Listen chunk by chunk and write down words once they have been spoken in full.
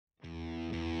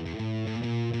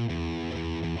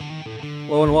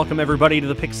Hello and welcome everybody to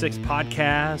the Pick Six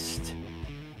Podcast.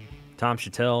 Tom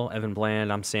Shatel, Evan Bland,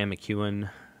 I'm Sam McKewon.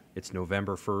 It's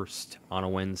November 1st on a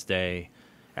Wednesday.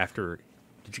 Did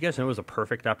you guys know it was a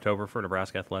perfect October for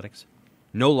Nebraska athletics?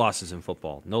 No losses in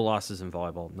football, no losses in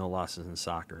volleyball, no losses in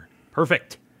soccer.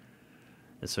 Perfect.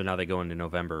 And so now they go into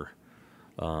November.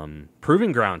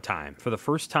 Proving ground time. For the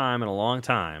first time in a long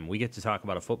time, we get to talk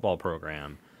about a football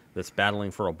program that's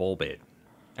battling for a bowl bid.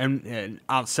 And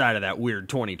outside of that weird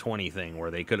 2020 thing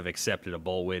where they could have accepted a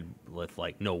bowl bid with,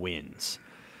 like, no wins.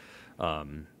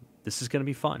 This is going to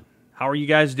be fun. How are you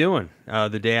guys doing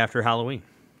the day after Halloween?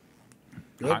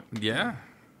 Good. Yeah,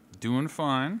 doing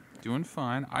fine.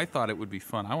 I thought it would be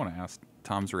fun. I want to ask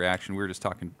Tom's reaction. We were just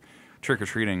talking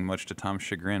trick-or-treating, much to Tom's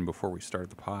chagrin, before we started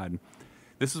the pod.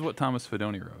 This is what Thomas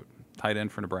Fedoni wrote, tight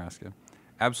end for Nebraska.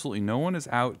 Absolutely no one is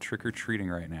out trick-or-treating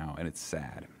right now, and it's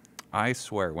sad. I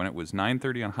swear, when it was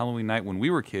 9:30 on Halloween night when we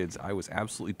were kids, I was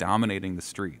absolutely dominating the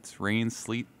streets. Rain,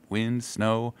 sleet, wind,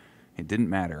 snow, it didn't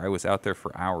matter. I was out there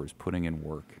for hours putting in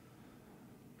work.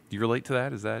 Do you relate to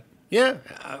that? Is that... Yeah,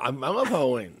 I love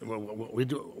Halloween.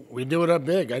 We do it up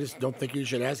big. I just don't think you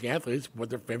should ask athletes what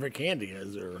their favorite candy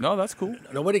is. No, that's cool.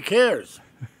 Nobody cares.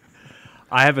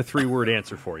 I have a 3-word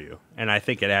answer for you, and I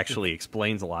think it actually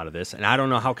explains a lot of this. And I don't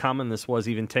know how common this was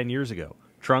even 10 years ago.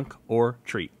 Trunk or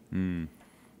treat.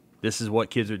 This is what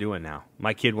kids are doing now.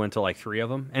 My kid went to like 3 of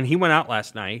them, and he went out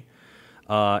last night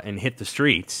and hit the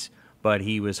streets, but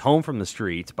he was home from the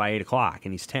streets by 8 o'clock,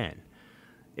 and he's 10.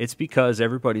 It's because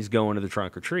everybody's going to the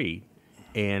trunk or treat,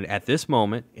 and at this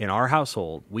moment in our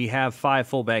household, we have 5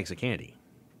 full bags of candy.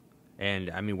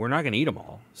 And, I mean, we're not going to eat them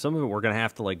all. Some of it we're going to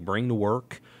have to, like, bring to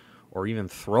work or even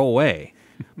throw away.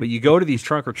 But you go to these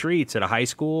trunk or treats at a high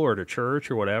school or at a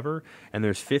church or whatever, and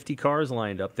there's 50 cars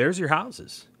lined up. There's your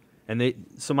houses. And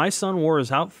so my son wore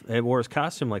his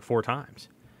costume like 4 times.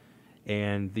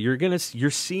 And you're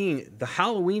seeing the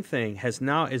Halloween thing is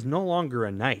no longer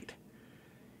a night.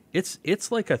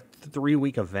 It's like a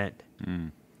 3-week event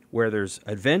where there's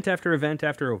event after event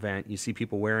after event. You see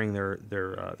people wearing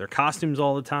their costumes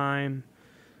all the time.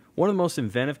 One of the most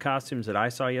inventive costumes that I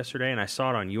saw yesterday, and I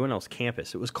saw it on UNL's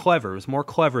campus. It was clever. It was more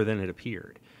clever than it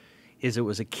appeared. It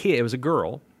was a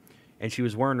girl, and she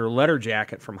was wearing her letter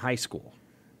jacket from high school.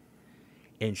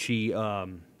 And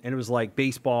and it was like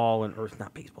baseball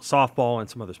not baseball, softball and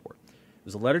some other sport. It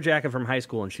was a letter jacket from high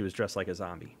school, and she was dressed like a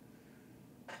zombie.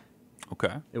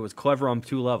 Okay. It was clever on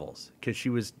 2 levels because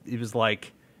it was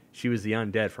like she was the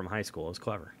undead from high school. It was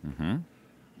clever. Mm-hmm.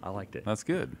 I liked it. That's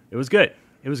good. It was good.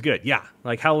 Yeah.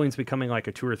 Like Halloween's becoming like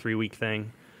a 2 or 3 week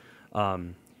thing.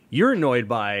 You're annoyed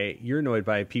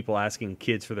by people asking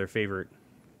kids for their favorite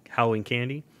Halloween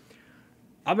candy.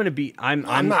 I'm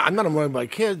not annoyed by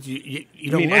kids. You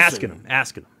don't mean listen.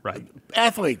 asking them, right?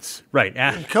 Athletes, right?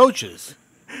 And coaches.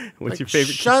 What's your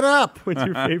favorite? Shut up. What's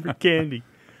your favorite candy?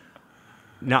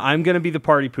 Now I'm going to be the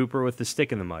party pooper with the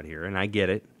stick in the mud here, and I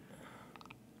get it.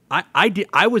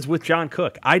 I was with John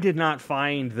Cook. I did not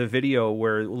find the video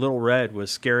where Little Red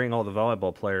was scaring all the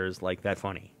volleyball players like that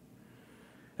funny,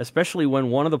 especially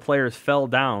when one of the players fell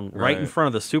down right in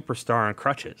front of the superstar on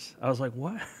crutches. I was like,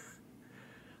 what?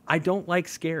 I don't like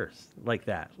scares like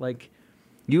that. Like,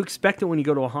 you expect it when you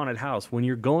go to a haunted house. When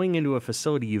you're going into a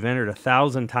facility you've entered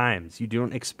 1,000 times, you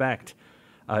don't expect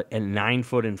a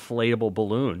 9-foot inflatable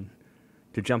balloon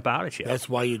to jump out at you. That's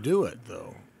why you do it,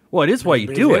 though. Well, it is why you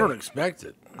do it. They don't expect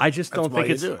it. I just don't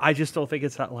think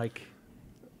it's not like.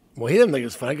 Well, he didn't think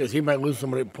it's funny because he might lose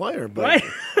somebody player, but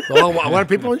a lot of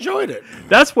people enjoyed it.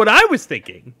 That's what I was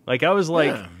thinking. Like, I was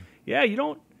like, yeah you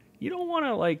don't want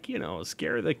to, like,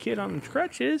 scare the kid on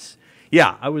crutches.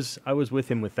 Yeah, I was with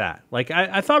him with that. Like,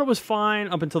 I thought it was fine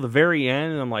up until the very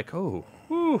end, and I'm like, oh,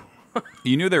 whew.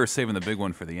 You knew they were saving the big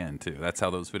one for the end, too. That's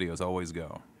how those videos always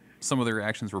go. Some of the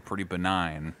reactions were pretty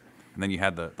benign, and then you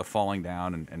had the falling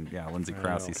down, and Lindsey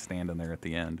Krause standing there at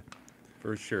the end.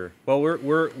 For sure. Well,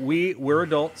 we're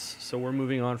adults, so we're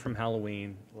moving on from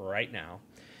Halloween right now.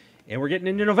 And we're getting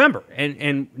into November.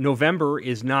 And November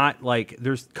is not like,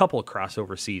 there's a couple of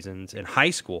crossover seasons in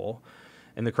high school.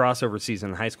 And the crossover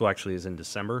season in high school actually is in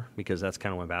December because that's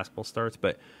kind of when basketball starts.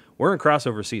 But we're in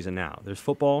crossover season now. There's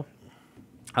football.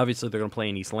 Obviously, they're going to play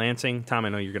in East Lansing. Tom, I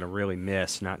know you're going to really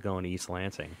miss not going to East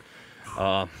Lansing.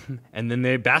 And then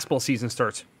the basketball season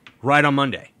starts right on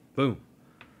Monday. Boom.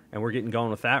 And we're getting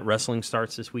going with that. Wrestling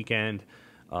starts this weekend.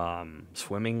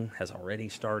 Swimming has already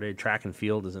started. Track and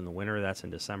field is in the winter. That's in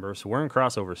December. So we're in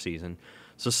crossover season.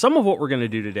 So some of what we're going to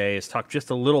do today is talk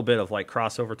just a little bit of like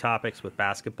crossover topics with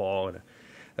basketball and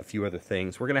a few other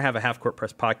things. We're going to have a Half Court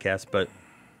Press podcast, but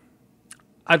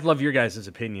I'd love your guys'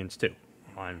 opinions too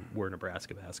on where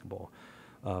Nebraska basketball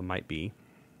might be.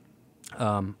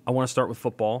 I want to start with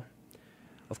football.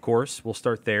 Of course, we'll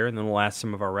start there, and then we'll ask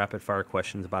some of our rapid-fire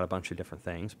questions about a bunch of different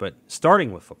things. But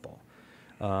starting with football,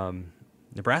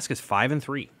 Nebraska's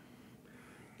 5-3,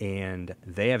 and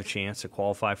they have a chance to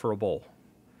qualify for a bowl.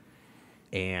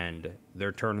 And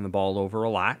they're turning the ball over a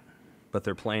lot, but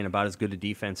they're playing about as good a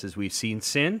defense as we've seen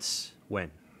since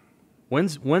when?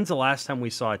 When's the last time we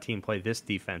saw a team play this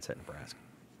defense at Nebraska?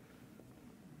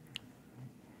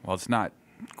 Well, it's not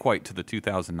quite to the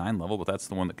 2009 level, but that's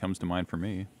the one that comes to mind for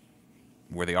me,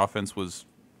 where the offense was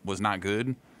not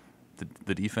good,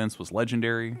 the defense was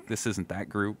legendary. This isn't that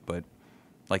group, but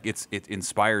like it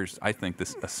inspires, I think,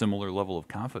 a similar level of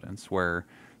confidence where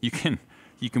you can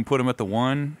put them at the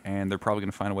one, and they're probably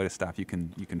going to find a way to stop. You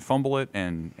can fumble it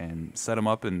and set them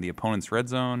up in the opponent's red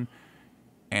zone,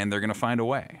 and they're going to find a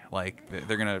way. Like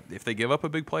they're going to, if they give up a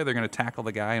big play, they're going to tackle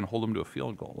the guy and hold him to a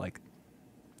field goal. Like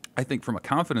I think from a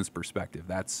confidence perspective,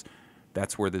 that's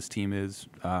where this team is.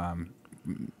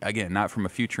 Again, not from a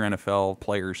future NFL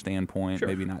player standpoint, sure,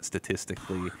 maybe not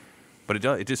statistically, but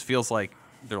it just feels like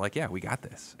they're like, yeah, we got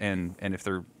this. And if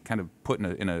they're kind of put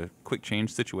in a quick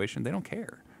change situation, they don't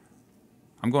care.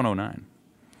 I'm going 09.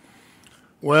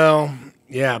 Well,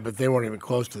 yeah, but they weren't even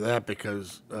close to that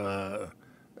because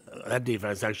that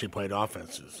defense actually played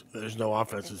offenses. There's no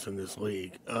offenses in this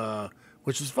league,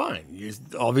 which is fine.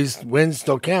 All these wins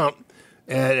still count,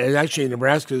 and actually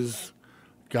Nebraska's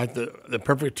got the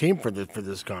perfect team for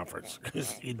this conference.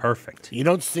 Perfect. You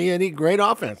don't see any great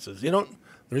offenses.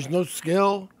 There's no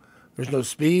skill. There's no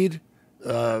speed.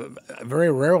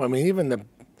 Very rare. I mean, even the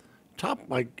top,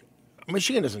 like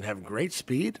Michigan doesn't have great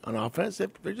speed on offense.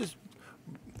 They just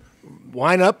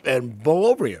line up and bowl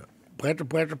over you, play after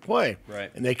play after play.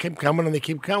 Right. And they keep coming and they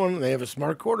keep coming. And they have a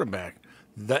smart quarterback.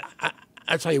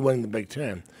 That's how you win in the Big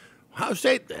Ten. Ohio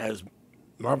State has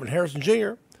Marvin Harrison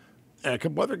Jr. and a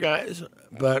couple other guys,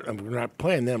 but we're not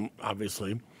playing them,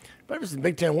 obviously. But the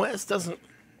Big Ten West doesn't.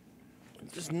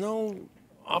 Just no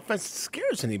offense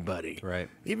scares anybody. Right.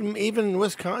 Even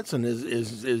Wisconsin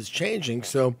is changing.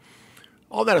 So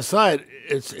all that aside,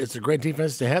 it's a great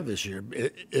defense to have this year.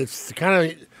 It's the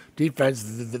kind of defense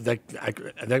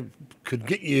that could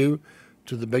get you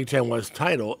to the Big Ten West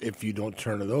title if you don't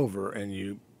turn it over and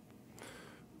you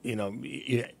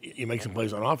make some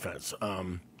plays on offense.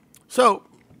 So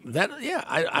that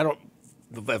I don't,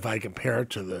 if I compare it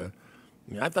to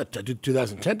I thought the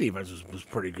 2010 defense was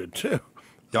pretty good too.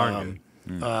 Darn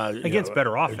good. Against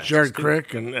better offense. Jared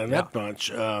Crick and that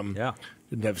bunch. Yeah.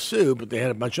 Didn't have Sue, but they had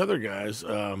a bunch of other guys.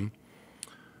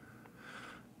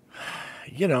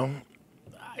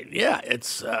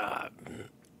 It's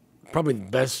probably the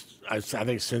best, I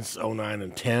think, since 09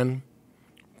 and 10,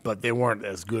 but they weren't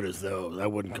as good as those. I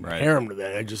wouldn't compare them to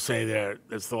that. I'd just say that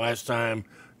it's the last time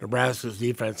Nebraska's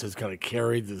defense has kind of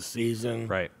carried the season.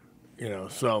 Right.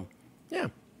 So, yeah.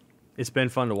 It's been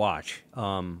fun to watch.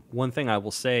 One thing I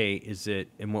will say is that,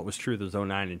 and what was true of those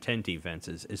 09 and 10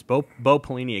 defenses, is Bo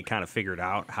Pelini had kind of figured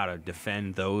out how to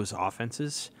defend those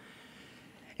offenses.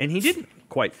 And he didn't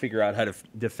quite figure out how to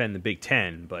defend the Big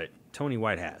Ten, but Tony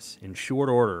White has. In short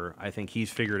order, I think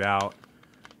he's figured out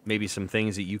maybe some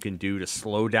things that you can do to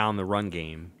slow down the run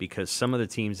game, because some of the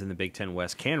teams in the Big Ten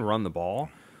West can run the ball,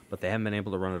 but they haven't been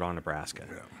able to run it on Nebraska.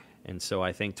 Yeah. And so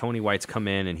I think Tony White's come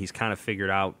in and he's kind of figured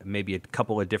out maybe a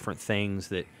couple of different things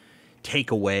that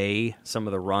take away some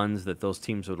of the runs that those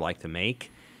teams would like to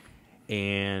make.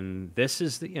 And this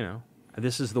is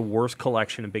the worst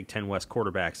collection of Big Ten West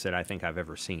quarterbacks that I think I've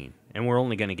ever seen. And we're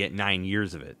only going to get 9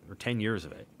 years of it or 10 years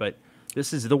of it. But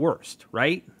this is the worst,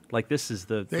 right? Like this is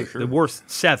the worst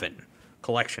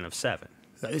collection of 7.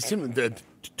 They seem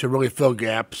to really fill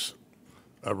gaps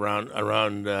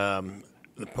around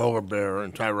the Polar Bear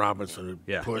and Ty Robinson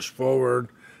who push forward,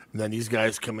 and then these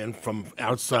guys come in from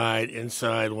outside,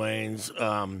 inside lanes,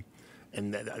 and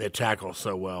they tackle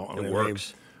so well. It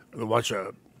works. I watched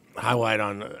a highlight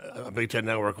on a Big Ten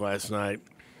Network last night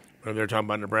where they were talking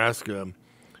about Nebraska,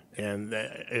 and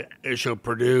it showed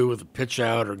Purdue with a pitch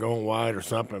out or going wide or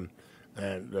something,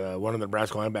 and one of the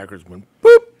Nebraska linebackers went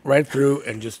boop right through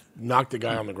and just knocked the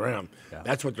guy on the ground. Yeah.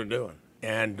 That's what they're doing,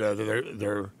 and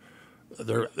they're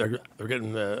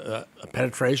getting a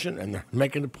penetration and they're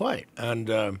making the play, and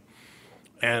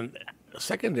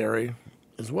secondary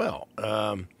as well.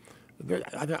 I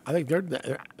think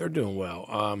they're doing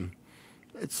well.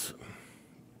 It's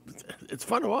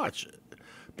fun to watch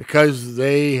because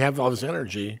they have all this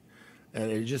energy, and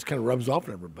it just kind of rubs off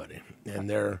on everybody.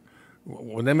 And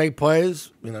when they make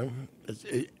plays,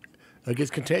 it gets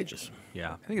contagious.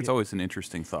 Yeah, I think it's always an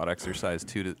interesting thought exercise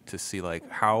too to see like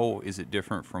how is it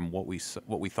different from what we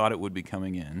thought it would be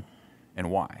coming in,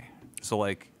 and why. So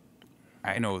like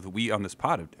I know that we on this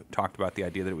pod have talked about the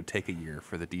idea that it would take a year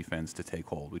for the defense to take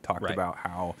hold. We talked about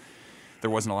how there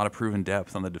wasn't a lot of proven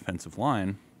depth on the defensive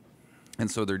line,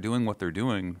 and so they're doing what they're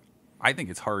doing. I think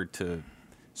it's hard to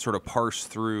sort of parse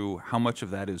through how much of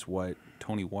that is what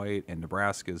Tony White and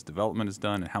Nebraska's development has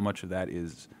done, and how much of that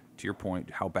is, to your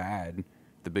point, how bad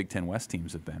the Big Ten West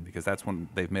teams have been, because that's when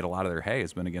they've made a lot of their hay,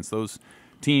 has been against those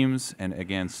teams and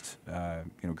against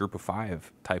group of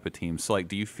five type of teams. So, like,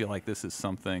 do you feel like this is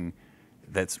something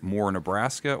that's more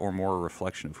Nebraska or more a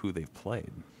reflection of who they've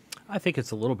played? I think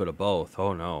it's a little bit of both.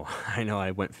 Oh, no. I know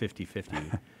I went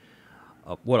 50-50.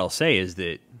 What I'll say is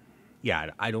that,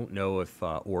 yeah, I don't know if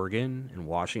Oregon and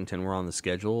Washington were on the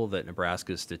schedule that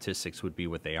Nebraska's statistics would be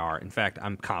what they are. In fact,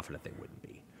 I'm confident they wouldn't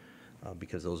be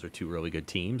because those are two really good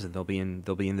teams, and they'll be in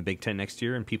the Big Ten next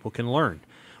year, and people can learn.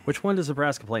 Which one does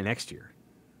Nebraska play next year?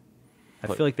 I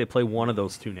feel like they play one of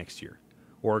those two next year,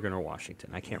 Oregon or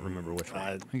Washington. I can't remember which one.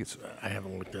 I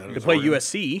haven't looked at it. They play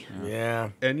USC.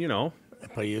 Yeah. And, They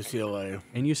play UCLA.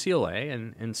 And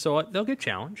UCLA, and so they'll get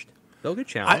challenged. They'll get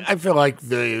challenged. I feel like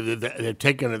they've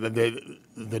taken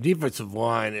the defensive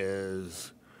line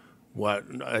is what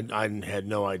I had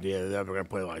no idea they were going to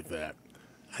play like that.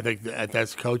 I think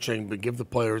that's coaching, but give the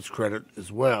players credit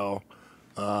as well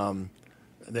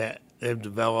that they've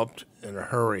developed in a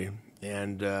hurry,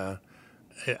 and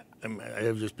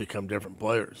they've just become different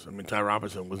players. I mean, Ty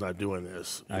Robinson was not doing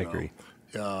this. I agree.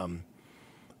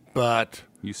 But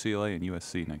UCLA and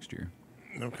USC next year.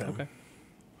 Okay.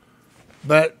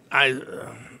 But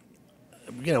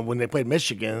when they played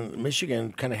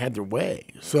Michigan kind of had their way.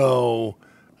 So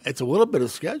it's a little bit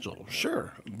of schedule,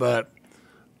 sure, but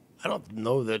I don't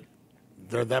know that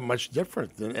they're that much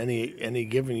different than any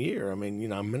given year. I mean,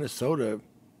 Minnesota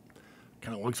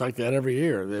kind of looks like that every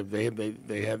year.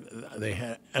 They had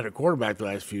a quarterback the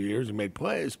last few years and made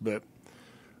plays, but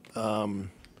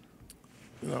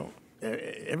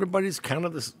everybody's kind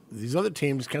of this. These other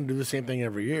teams kind of do the same thing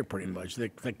every year, pretty much. They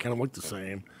kind of look the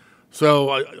same.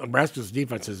 So Nebraska's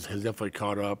defense has definitely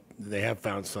caught up. They have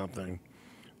found something,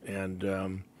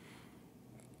 and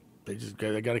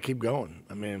they got to keep going.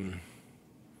 I mean,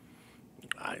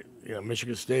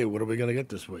 Michigan State. What are we going to get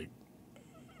this week?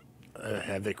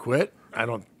 Have they quit? I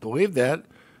don't believe that.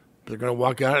 They're going to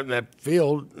walk out in that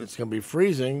field. It's going to be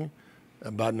freezing,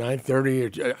 about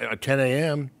 9:30 or 10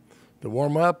 a.m. to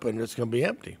warm up, and it's going to be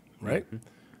empty, right? Mm-hmm.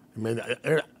 I mean,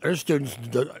 their students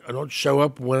don't show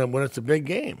up when it's a big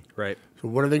game. Right. So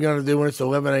what are they going to do when it's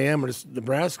 11 a.m. and it's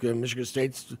Nebraska and Michigan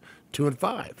State's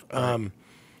 2-5? Right.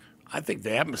 I think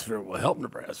the atmosphere will help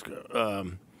Nebraska,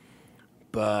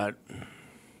 but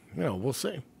we'll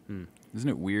see. Isn't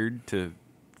it weird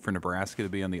for Nebraska to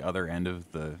be on the other end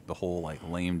of the whole like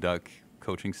lame duck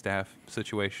coaching staff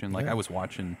situation? Like I was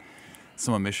watching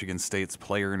some of Michigan State's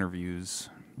player interviews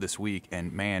this week,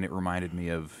 and man, it reminded me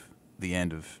of the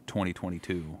end of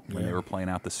 2022 when they were playing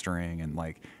out the string, and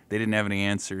like they didn't have any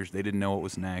answers. They didn't know what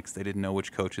was next. They didn't know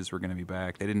which coaches were going to be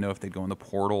back. They didn't know if they'd go in the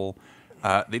portal.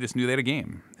 They just knew they had a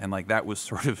game, and like that was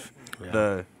sort of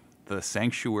the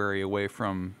sanctuary away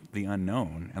from the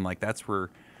unknown, and like that's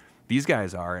where these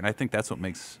guys are. And I think that's what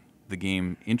makes the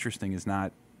game interesting, is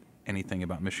not anything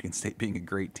about Michigan State being a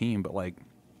great team, but like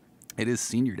it is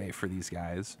senior day for these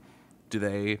guys. Do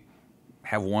they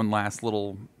have one last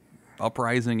little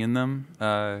uprising in them,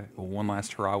 one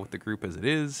last hurrah with the group as it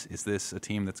is? Is this a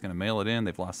team that's going to mail it in?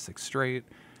 They've lost 6 straight.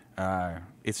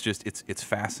 It's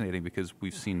fascinating because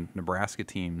we've seen Nebraska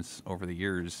teams over the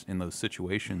years in those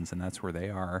situations, and that's where they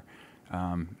are.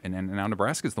 And now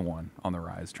Nebraska's the one on the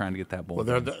rise, trying to get that bowl.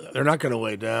 Well, they're not going to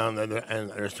lay down, and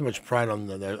there's too much pride on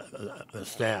the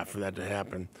staff for that to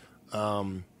happen.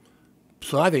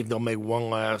 So I think they'll make one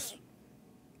last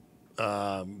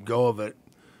go of it.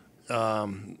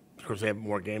 Of course, they have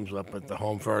more games left, but the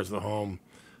home far as the home.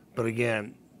 But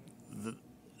again,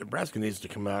 Nebraska needs to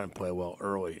come out and play well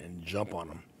early and jump on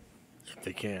them if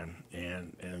they can,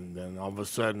 and then all of a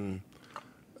sudden,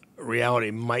 reality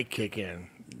might kick in.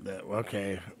 That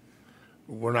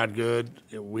we're not good.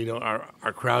 We don't.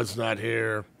 Our crowd's not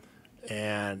here,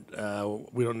 and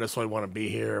we don't necessarily want to be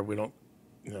here. We don't.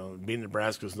 Beating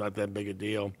Nebraska is not that big a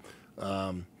deal.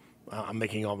 I'm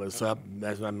making all this up.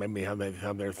 That's not maybe how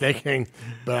they're thinking,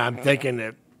 but I'm thinking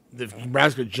that if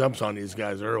Nebraska jumps on these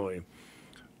guys early,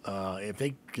 if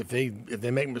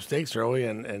they make mistakes early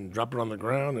and drop it on the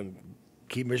ground and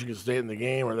keep Michigan State in the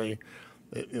game, or they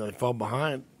fall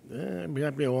behind, it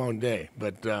might be a long day.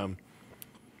 But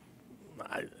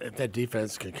if that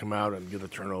defense can come out and get a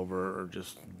turnover or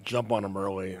just jump on them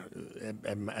early,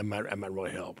 it might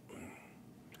really help.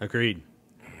 Agreed.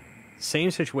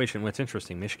 Same situation. What's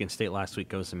interesting, Michigan State last week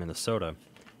goes to Minnesota,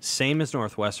 Same as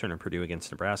Northwestern and Purdue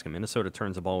against Nebraska. Minnesota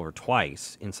turns the ball over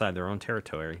twice inside their own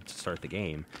territory to start the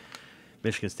game.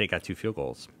 Michigan State got 2 field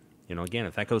goals. Again,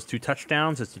 if that goes 2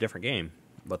 touchdowns, it's a different game.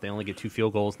 But they only get 2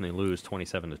 field goals and they lose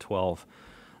 27-12.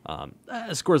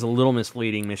 The score's a little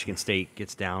misleading. Michigan State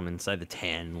gets down inside the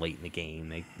 10 late in the game.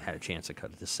 They had a chance to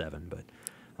cut it to 7,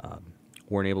 but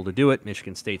weren't able to do it.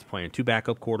 Michigan State's playing 2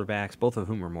 backup quarterbacks, both of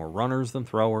whom are more runners than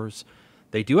throwers.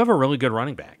 They do have a really good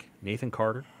running back, Nathan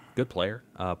Carter. Good player.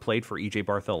 Played for E.J.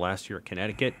 Barthel last year at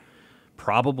Connecticut.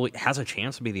 Probably has a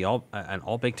chance to be an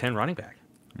all Big Ten running back,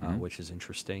 which is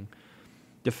interesting.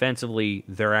 Defensively,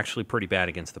 they're actually pretty bad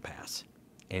against the pass.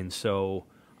 And so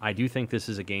I do think this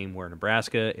is a game where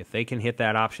Nebraska, if they can hit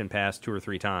that option pass 2 or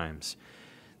 3 times,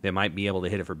 they might be able to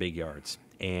hit it for big yards.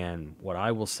 And what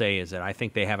I will say is that I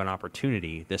think they have an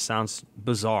opportunity. This sounds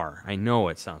bizarre. I know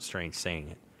it sounds strange saying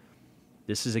it.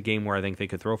 This is a game where I think they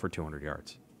could throw for 200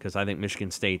 yards. Because I think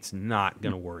Michigan State's not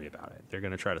going to worry about it. They're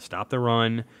going to try to stop the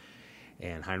run,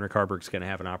 and Heinrich Haarberg's going to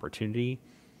have an opportunity.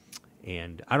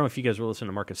 And I don't know if you guys were listening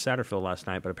to Marcus Satterfield last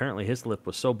night, but apparently his lip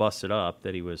was so busted up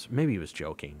that maybe he was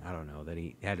joking. I don't know, that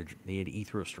he had to eat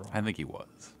through a straw. I think he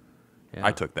was. Yeah.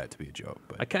 I took that to be a joke.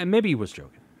 But maybe he was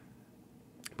joking.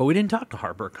 But we didn't talk to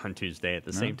Haarberg on Tuesday at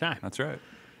the same time. That's right.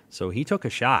 So he took a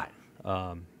shot.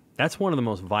 That's one of the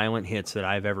most violent hits that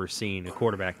I've ever seen a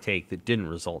quarterback take that didn't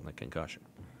result in a concussion.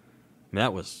 I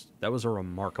mean, that was a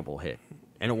remarkable hit,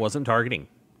 and it wasn't targeting.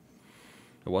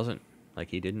 It wasn't like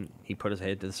he put his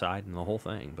head to the side and the whole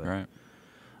thing. But right.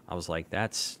 I was like,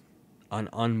 that's an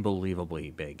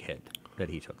unbelievably big hit that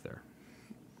he took there.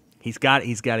 He's got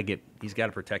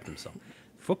to protect himself.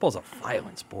 Football's a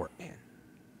violent sport, man,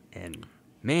 and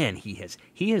man, he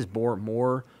has bore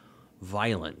more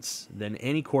violence than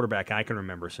any quarterback I can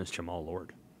remember since Jamal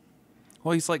Lord.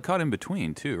 Well, he's like caught in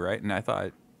between too, right? And I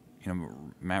thought,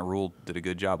 Matt Rule did a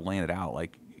good job laying it out.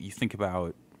 Like, you think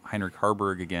about Heinrich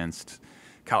Haarberg against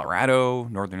Colorado,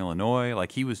 Northern Illinois,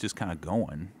 like he was just kind of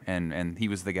going, and he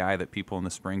was the guy that people in the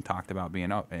spring talked about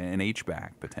being an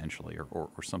H-back potentially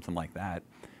or something like that.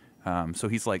 So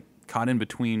he's like caught in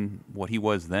between what he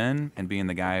was then and being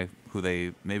the guy who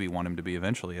they maybe want him to be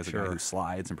eventually as a guy who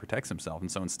slides and protects himself.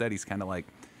 And so instead he's kind of like,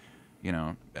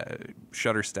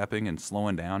 shutter stepping and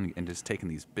slowing down and just taking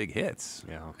these big hits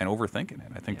and overthinking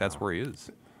it. I think that's where he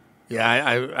is. Yeah,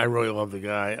 I really love the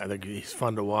guy. I think he's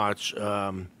fun to watch.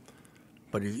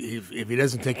 But if he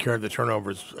doesn't take care of the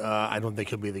turnovers, I don't think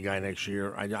he'll be the guy next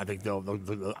year. I think they'll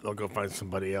go find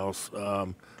somebody else.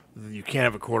 You can't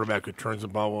have a quarterback who turns the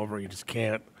ball over. You just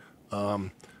can't.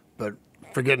 But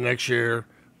forget next year.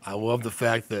 I love the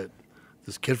fact that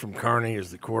this kid from Kearney is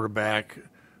the quarterback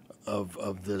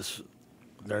of this.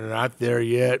 They're not there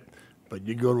yet, but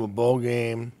you go to a bowl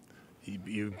game,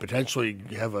 you potentially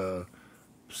have a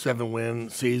 7-win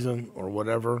season or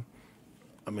whatever.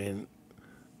 I mean,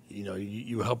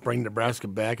 you help bring Nebraska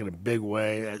back in a big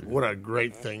way. What a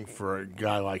great thing for a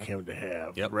guy like him to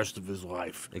have the rest of his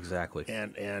life. Exactly.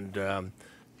 And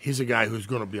he's a guy who's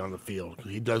going to be on the field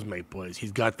because he does make plays.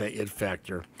 He's got that it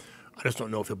factor. I just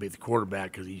don't know if he'll be the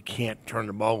quarterback because you can't turn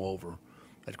the ball over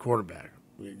at quarterback.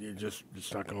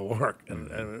 It's not going to work.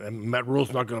 And Matt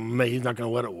Rule's not going to he's not going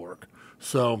to let it work.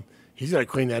 So he's got to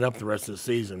clean that up the rest of the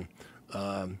season.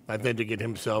 I think to get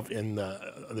himself in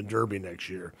the Derby next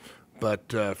year.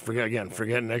 But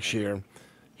forget next year.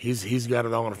 He's got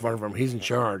it all in front of him. He's in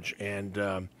charge,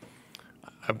 and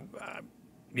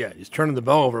he's turning the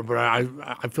ball over. But I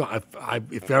feel if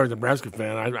I was a Nebraska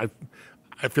fan,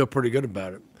 I feel pretty good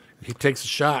about it. He takes a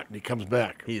shot and he comes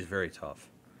back. He's very tough.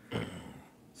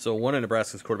 So one of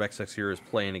Nebraska's quarterbacks next year is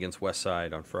playing against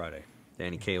Westside on Friday,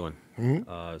 Danny Kalen.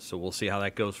 Mm-hmm. So we'll see how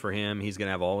that goes for him. He's going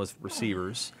to have all his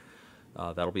receivers.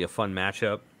 That'll be a fun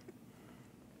matchup.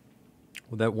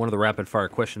 That one of the rapid fire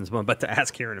questions I'm about to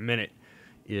ask here in a minute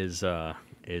is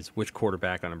which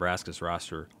quarterback on Nebraska's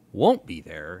roster won't be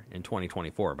there in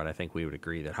 2024, but I think we would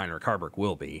agree that Heinrich Haarberg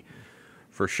will be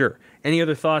for sure. Any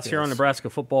other thoughts here on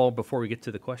Nebraska football before we get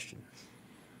to the question?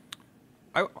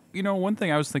 One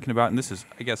thing I was thinking about, and this is,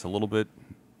 I guess, a little bit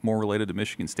more related to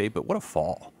Michigan State, but what a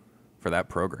fall for that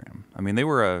program. I mean, they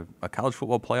were a college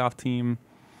football playoff team,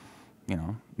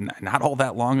 not all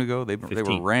that long ago. They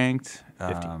were ranked.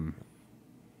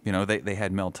 They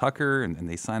had Mel Tucker, and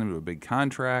they signed him to a big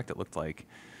contract. It looked like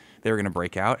they were going to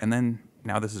break out, and then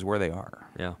now this is where they are.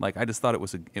 Yeah. Like, I just thought it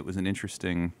was an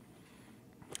interesting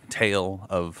tale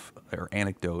or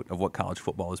anecdote of what college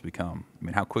football has become. I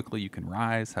mean, how quickly you can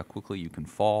rise, how quickly you can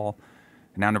fall.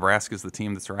 And now Nebraska's the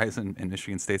team that's rising, and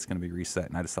Michigan State's going to be reset.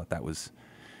 And I just thought that was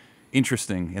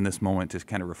interesting in this moment to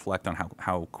kind of reflect on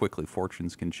how quickly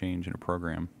fortunes can change in a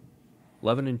program.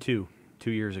 11-2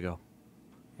 2 years ago.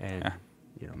 and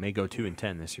may go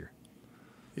 2-10 this year.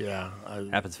 Yeah,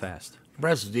 Happens fast.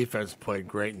 Nebraska's defense played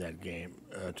great in that game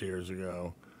 2 years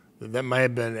ago. That might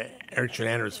have been Eric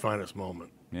Chenander's finest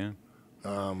moment. Yeah.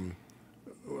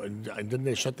 Didn't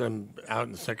they shut them out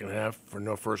in the second half for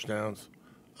no first downs?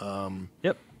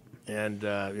 Yep. And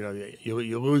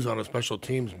you lose on a special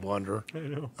teams blunder. I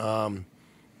know.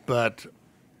 But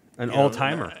An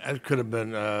all-timer. That could have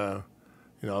been. I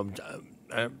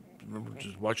remember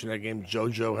just watching that game.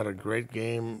 JoJo had a great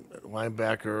game,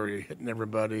 linebacker, hitting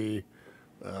everybody.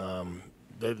 So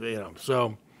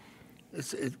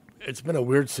it's been a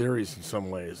weird series in some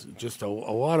ways. Just a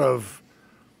lot of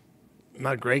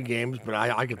not great games, but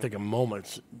I can think of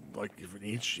moments like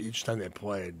each time they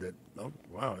played that. Oh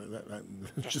wow,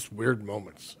 it's just weird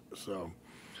moments. So,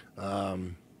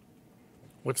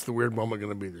 what's the weird moment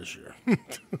going to be this year?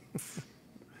 It's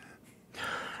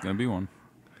going to be one.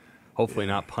 Hopefully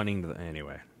not punting.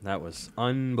 Anyway, that was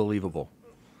unbelievable.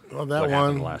 Well, that what one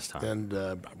happened last time. And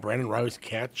Brandon Riley's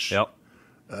catch. Yep.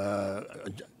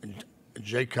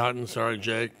 Jake Cotton, sorry,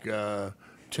 Jake.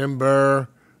 Tim Burr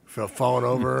falling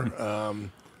over.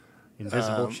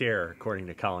 Invisible chair, according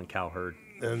to Colin Cowherd.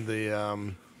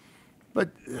 And but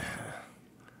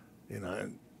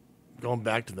going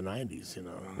back to the '90s,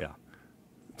 Yeah.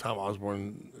 Tom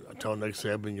Osborne told Nick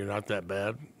Saban, "You're not that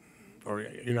bad, or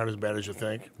you're not as bad as you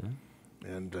think."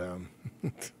 And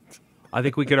I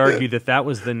think we could argue that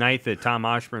was the night that Tom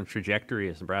Osborne's trajectory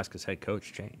as Nebraska's head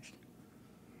coach changed.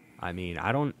 I mean,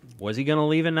 was he going to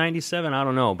leave in 97? I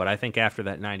don't know, but I think after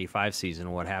that 95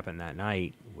 season, what happened that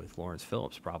night with Lawrence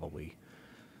Phillips probably,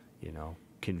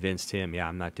 convinced him,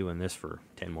 I'm not doing this for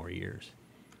 10 more years.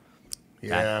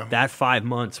 yeah, That 5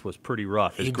 months was pretty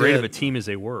rough. As He great of did. a team as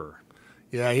they were.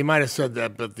 yeah, he might have said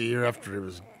that, but the year after he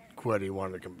was quit, he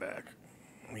wanted to come back.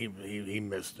 He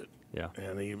missed it. Yeah.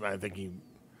 And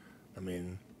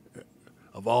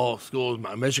of all schools,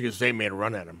 Michigan State made a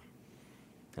run at him.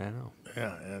 I know.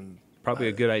 Yeah, and Probably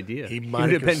a good idea. he He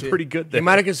might would have been pretty good there. He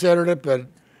might have considered it, but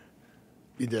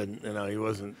he didn't. He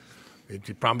wasn't. He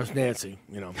promised Nancy,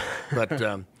 But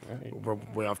we're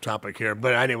way off topic here.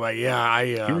 But anyway, yeah,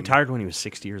 He retired when he was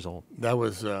 60 years old. that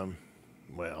was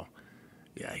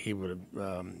he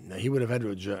would have had to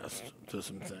adjust to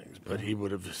some things, but he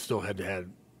would have still had to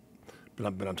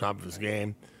been on top of his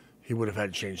game. He would have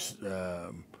had to change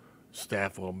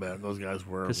staff a little bit. Those guys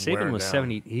were Because Saban wearing was down.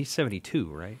 70. He's 72,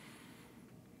 right?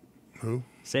 Who?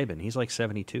 Saban. He's like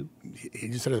 72. He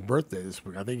just had his birthday this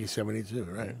week. I think he's 72,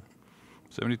 right?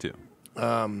 72.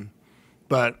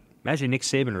 But Imagine Nick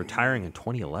Saban retiring in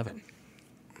 2011.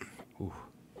 Ooh.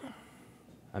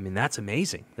 I mean, that's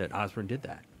amazing that Osborne did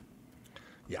that.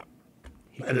 yeah,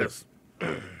 He it could have, is.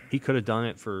 he could have done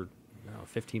it for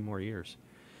 15 more years.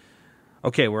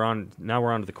 Okay, now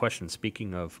we're on to the question.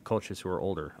 Speaking of coaches who are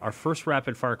older, our first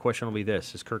rapid fire question will be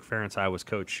this: is Kirk Ferentz Iowa's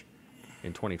coach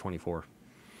in 2024?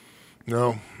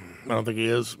 No, I don't think he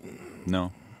is.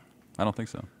 No, I don't think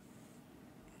so.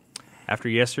 After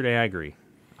yesterday, I agree.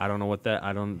 I don't know what that.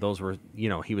 Those were.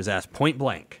 He was asked point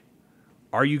blank,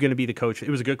 "Are you going to be the coach?" It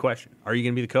was a good question. Are you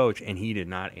going to be the coach? And he did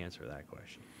not answer that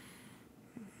question.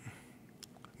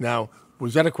 Now,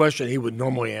 was that a question he would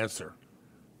normally answer?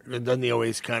 Doesn't he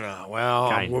always Kinda.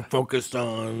 we're focused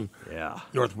on Yeah.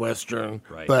 Northwestern,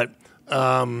 Right. But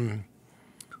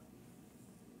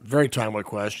very timely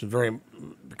question,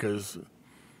 because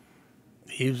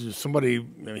he's somebody.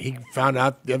 He found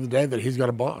out the other day that he's got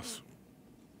a boss,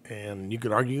 and you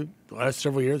could argue the last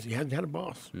several years he hasn't had a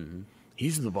boss. Mm-hmm.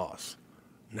 He's the boss.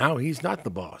 Now he's not the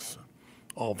boss.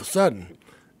 All of a sudden,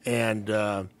 and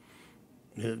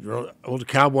old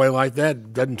cowboy like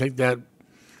that doesn't take that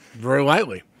very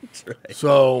lightly. That's right.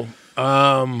 So,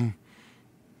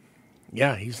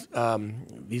 he's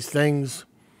these things.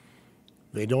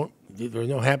 They don't.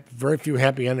 There's very few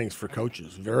happy endings for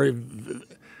coaches. Very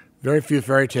few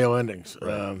fairy tale endings,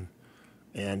 Right.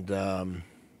 and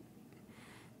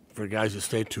for guys who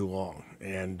stay too long.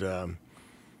 And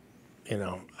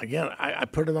again, I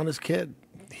put it on his kid.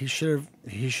 He should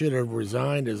have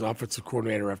resigned as offensive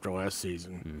coordinator after last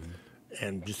season,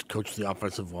 and just coached the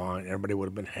offensive line. Everybody would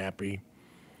have been happy.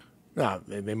 No,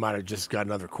 they might have just got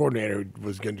another coordinator who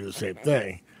was going to do the same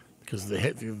thing, because the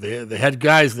head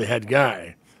guy's the head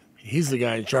guy. He's the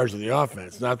guy in charge of the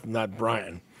offense, not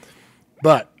Brian.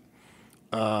 But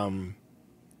don't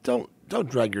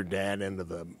drag your dad into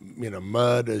the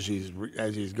mud as he's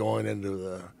going into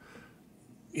the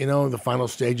the final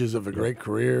stages of a great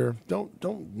career.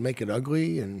 Don't make it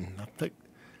ugly. And I think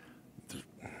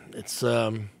it's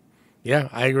I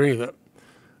agree that.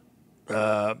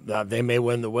 They may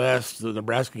win the West. The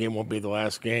Nebraska game won't be the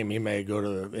last game. He may go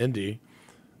to Indy.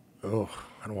 Oh,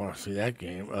 I don't want to see that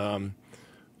game.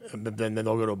 But then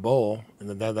they'll go to a bowl, and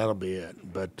then that'll be it.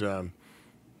 But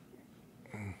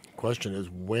question is,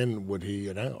 when would he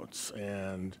announce?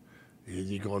 And is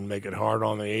he going to make it hard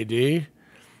on the AD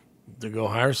to go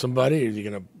hire somebody? Is he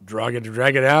going to drag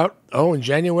it out? Oh, in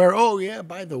January? Oh, yeah,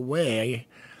 by the way,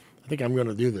 I think I'm going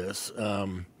to do this,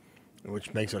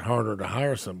 which makes it harder to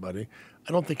hire somebody.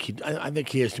 I think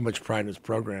he has too much pride in his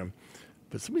program.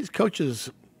 But some of these coaches,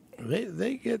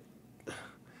 they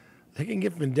can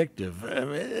get vindictive. I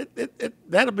mean,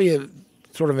 that'll be a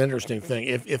sort of interesting thing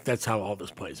if that's how all this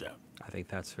plays out. I think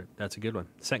that's a good one.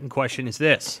 Second question is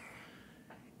this.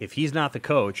 If he's not the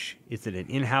coach, is it an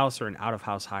in-house or an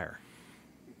out-of-house hire?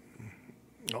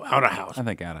 Oh, out of house. I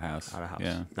think out of house. Out of house.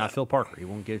 Yeah. Not Phil Parker. He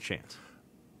won't get a chance.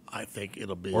 I think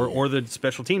it'll be Or the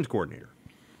special teams coordinator.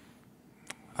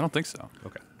 I don't think so.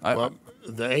 Okay. Well,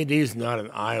 the AD's not an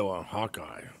Iowa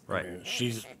Hawkeye. Right. I mean,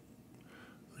 she's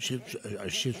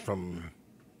from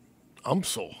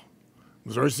UMSL,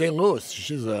 Missouri St. Louis.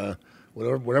 She's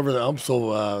whatever the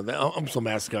UMSL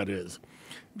mascot is.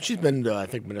 She's been to, I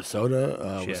think,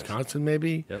 Minnesota, Wisconsin,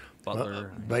 maybe. Yep.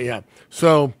 Butler. But yeah,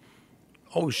 so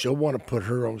she'll want to put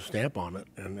her own stamp on it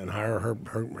and hire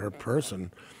her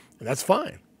person, and that's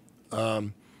fine.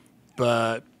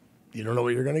 But you don't know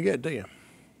what you're going to get, do you?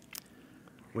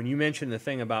 When you mentioned the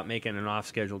thing about making an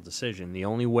off-schedule decision, the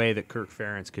only way that Kirk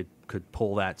Ferentz could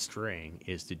pull that string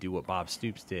is to do what Bob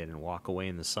Stoops did and walk away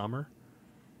in the summer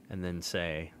and then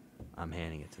say, I'm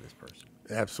handing it to this person.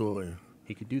 Absolutely.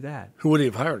 He could do that. Who would he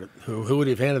have hired it? Who would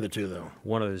he have handed it to, though?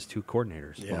 One of his two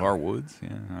coordinators. Yeah. LeVar Woods?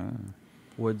 Yeah.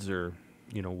 Woods or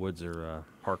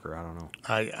Parker, I don't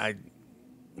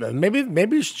know.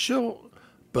 Maybe she'll,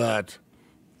 but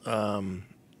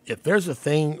if there's a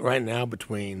thing right now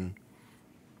between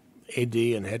AD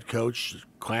and head coach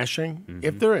clashing,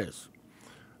 if there is,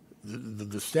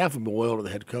 the staff will be loyal to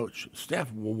the head coach. The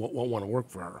staff won't want to work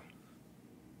for her.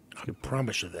 I can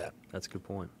promise you that. That's a good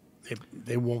point.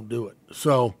 They won't do it.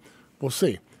 So we'll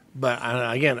see. But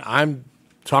again, I'm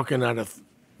talking out of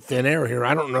thin air here.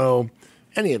 I don't know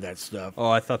any of that stuff. Oh,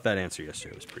 I thought that answer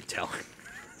yesterday was pretty telling.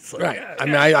 Like, right. I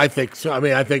mean, I think so.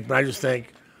 But I just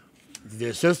think the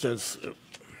assistants.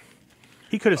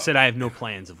 He could have said, I have no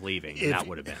plans of leaving. And that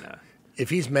would have been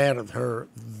If he's mad at her,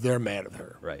 they're mad at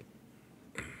her. Right.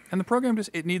 And the program I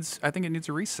think it needs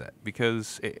a reset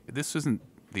because this isn't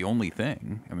the only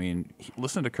thing. I mean,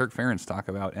 listen to Kirk Ferentz talk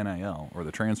about NIL or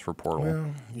the transfer portal,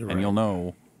 and you'll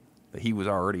know that he was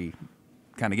already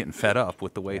kind of getting fed up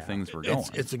with the way things were going.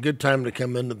 It's a good time to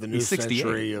come into the new 68.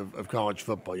 century of college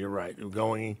football. You're right.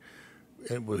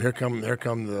 Here come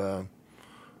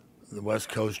the West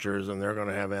Coasters, and they're going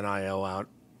to have NIL out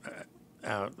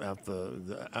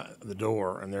the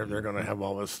door, and they're going to have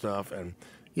all this stuff. And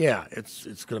yeah,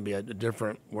 it's going to be a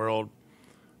different world.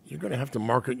 You're going to have to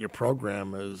market your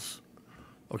program as,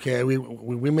 okay,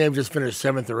 we may have just finished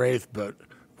 7th or 8th, but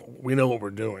we know what we're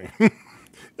doing.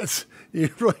 You're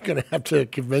really going to have to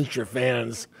convince your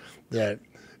fans that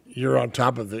you're on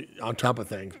top of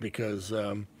things because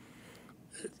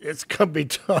it's going to be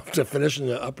tough to finish in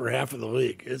the upper half of the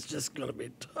league. It's just going to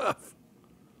be tough.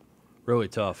 Really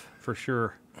tough, for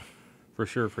sure. For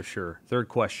sure. Third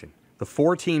question. The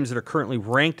 4 teams that are currently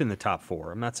ranked in the top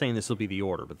 4, I'm not saying this will be the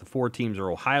order, but the 4 teams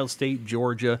are Ohio State,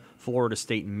 Georgia, Florida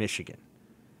State, and Michigan.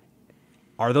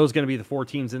 Are those going to be the 4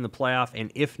 teams in the playoff?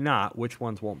 And if not, which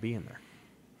ones won't be in there?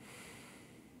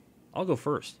 I'll go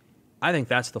first. I think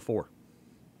that's the 4.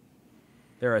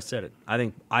 There, I said it. I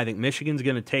think Michigan's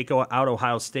going to take out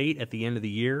Ohio State at the end of the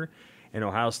year, and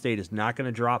Ohio State is not going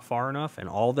to drop far enough, and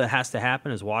all that has to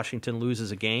happen is Washington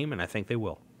loses a game, and I think they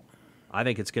will. I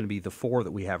think it's going to be the 4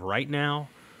 that we have right now,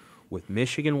 with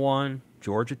Michigan 1,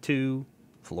 Georgia 2,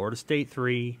 Florida State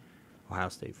 3, Ohio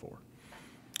State 4.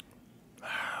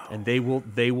 And they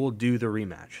will do the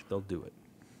rematch. They'll do it.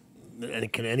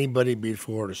 And can anybody beat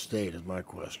Florida State is my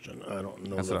question. I don't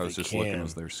know. That's what I was just looking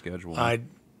was their schedule. I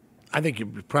think you're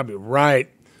probably right.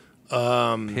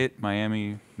 Pitt,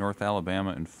 Miami, North Alabama,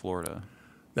 and Florida.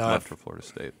 Left for Florida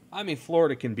State. I mean,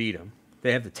 Florida can beat them.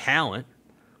 They have the talent.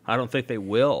 I don't think they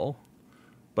will.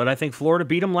 But I think Florida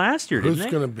beat them last year, didn't they?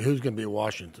 Who's going to be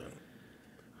Washington?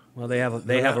 Well, they have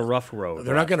a rough road.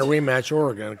 They're not going to rematch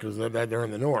Oregon because they're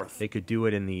in the North. They could do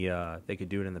it in the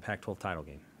Pac-12 title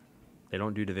game. They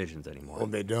don't do divisions anymore. Oh,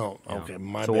 they don't. No. Okay,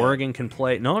 my so bad. Oregon can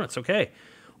play. No, it's okay.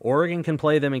 Oregon can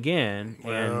play them again,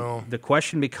 and the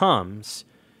question becomes,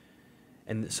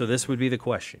 and so this would be the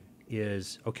question: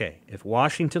 is okay if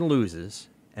Washington loses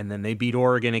and then they beat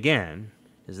Oregon again,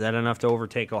 is that enough to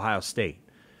overtake Ohio State?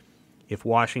 If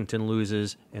Washington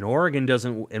loses and Oregon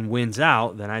doesn't and wins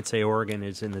out, then I'd say Oregon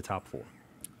is in the top 4.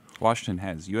 Washington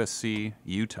has USC,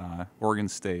 Utah, Oregon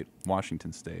State,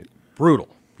 Washington State. Brutal.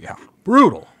 Yeah.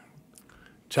 Brutal.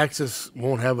 Texas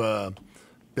won't have a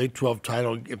Big 12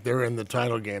 title. If they're in the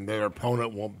title game, their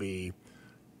opponent won't be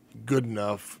good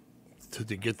enough to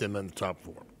get them in the top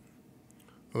 4.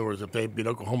 In other words, if they beat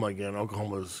Oklahoma again,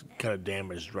 Oklahoma's kind of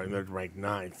damaged, right? They're ranked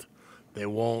 9th. They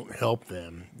won't help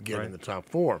them get in the top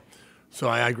 4. So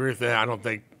I agree with that. I don't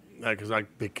think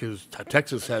because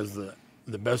Texas has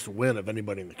the best win of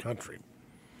anybody in the country.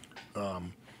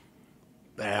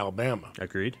 Alabama.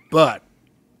 Agreed. But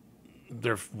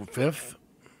they're 5th.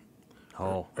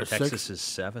 Oh, or Texas 6th. is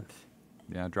 7th.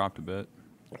 Yeah, dropped a bit.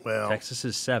 Well, Texas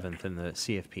is 7th in the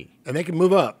CFP. and they can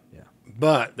move up. Yeah.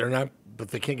 But they're not. But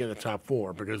they can't get in the top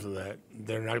 4 because of that.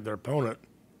 They're not their opponent.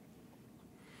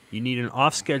 You need an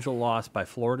off-schedule loss by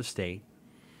Florida State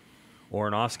or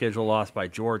an off-schedule loss by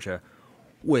Georgia,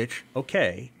 which,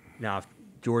 okay, now if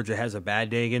Georgia has a bad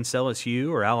day against LSU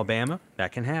or Alabama,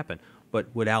 that can happen. But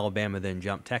would Alabama then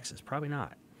jump Texas? Probably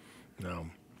not. No.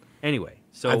 Anyway,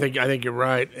 so I think you're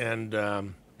right, and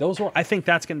those were. I think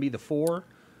that's going to be the 4.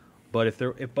 But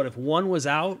if one was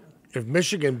out, if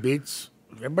Michigan beats,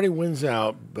 if everybody wins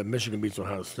out, but Michigan beats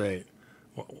Ohio State,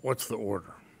 what's the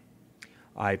order?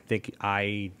 I think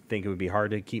it would be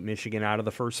hard to keep Michigan out of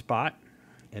the first spot,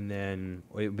 and then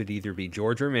it would either be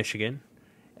Georgia or Michigan,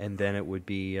 and then it would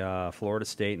be Florida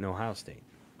State and Ohio State,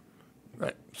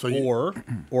 Right. So or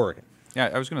Oregon. Yeah,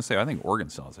 I was going to say, I think Oregon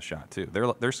still has a shot, too.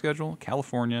 Their schedule,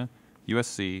 California,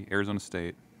 USC, Arizona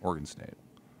State, Oregon State.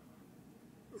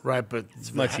 right, but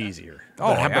It's much easier.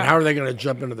 But how are they going to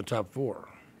jump into the top 4?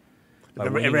 By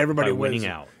If winning- everybody by wins winning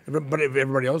out. But if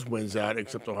everybody else wins out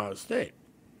except Ohio State,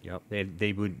 Yep,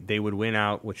 they would win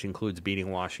out, which includes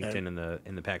beating Washington in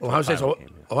the Pac-12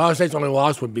 Ohio State's only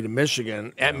loss would be to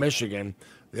Michigan at Michigan.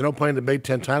 They don't play in the Big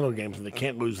 10 title games, and they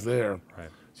can't lose there. Right.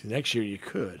 See, next year you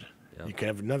could. Yep. You could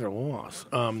have another loss,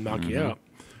 knock you out.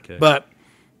 Okay. But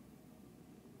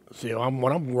see,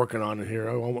 what I'm working on here,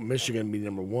 I want Michigan to be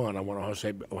number 1. I want Ohio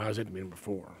State to be number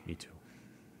 4. Me too.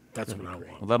 That's what I want.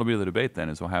 Well, that'll be the debate then,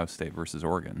 is Ohio State versus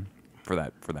Oregon for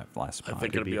that last spot. I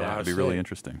think it'll be Ohio That'd be State. really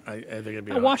interesting. I think it'd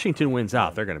be Now, Washington wins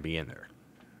out, they're going to be in there.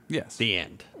 Yes. The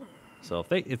end. So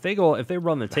if they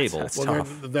run the table, that's well,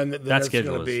 tough. then That that's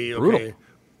schedule going to is be brutal. okay.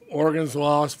 Oregon's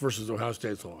loss versus Ohio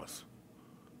State's loss.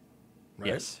 Right?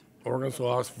 Yes. Oregon's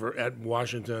loss at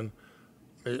Washington,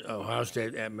 Ohio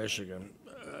State at Michigan,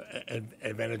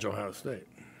 advantage Ohio State.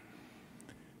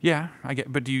 Yeah, I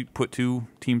get. But do you put 2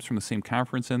 teams from the same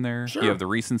conference in there? Sure. Do you have the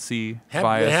recency That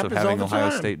bias of happens all having the Ohio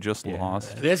time. State just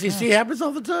lost? The SEC happens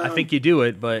all the time. I think you do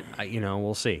it, but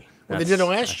we'll see. Well, they did it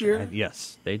last year.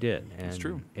 Yes, they did. And That's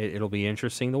true. It'll be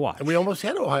interesting to watch. And we almost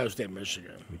had Ohio State,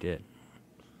 Michigan. We did.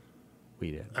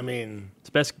 I mean, It's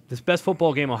the best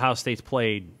football game Ohio State's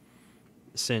played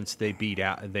since they beat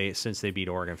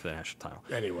Oregon for the national title.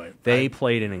 anyway. They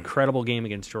played an incredible game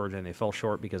against Georgia, and they fell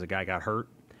short because a guy got hurt,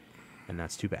 and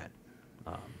that's too bad.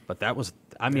 But that was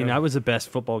the best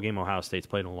football game Ohio State's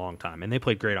played in a long time, and they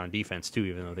played great on defense too,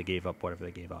 even though they gave up whatever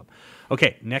they gave up.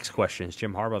 Okay, next question: is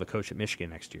Jim Harbaugh the coach at Michigan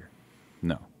next year?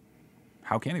 No.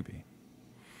 How can he be?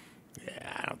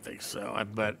 Yeah, I don't think so.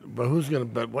 But who's going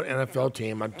to? But what NFL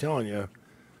team? I'm telling you,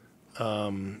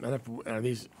 are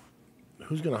these?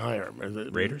 Who's going to hire him? Is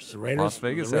it Raiders? The Raiders. Las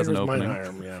Vegas the has an Raiders might opening. hire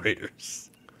him. Yeah. Raiders.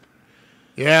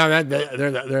 Yeah,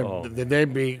 Oh.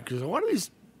 they'd be because a lot of these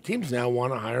teams now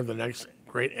want to hire the next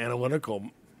great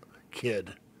analytical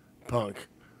kid, punk,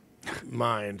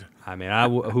 mind. I mean,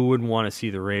 who wouldn't want to see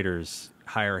the Raiders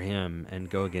hire him and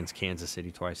go against Kansas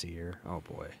City twice a year? Oh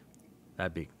boy,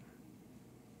 that'd be.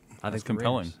 I think the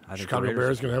compelling. Raiders- I think the Chicago Raiders-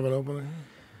 Bears going to have an opening.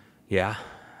 Yeah,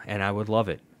 and I would love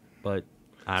it, but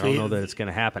I don't See, know that it's going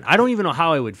to happen. I don't even know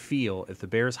how I would feel if the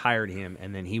Bears hired him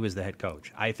and then he was the head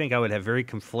coach. I think I would have very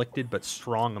conflicted but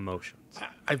strong emotions.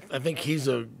 I think he's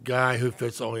a guy who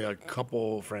fits only a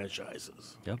couple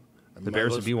franchises. Yep, the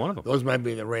Bears would be one of them. Those might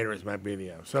be the Raiders, might be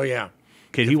the so yeah.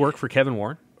 Could he work for Kevin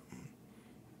Warren?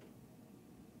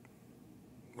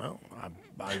 Well,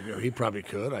 he probably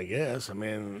could, I guess. I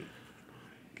mean,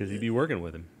 Because he'd be working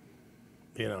with him.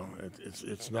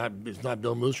 it's not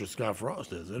Bill Moose or Scott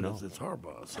Frost, is it? No. It's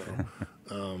Harbaugh. So,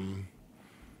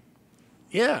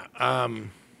 yeah.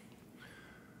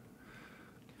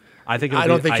 I think. I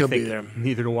don't think he'll be there.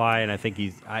 Neither do I, and I think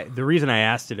he's. The reason I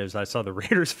asked it is I saw the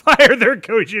Raiders fire their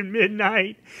coach at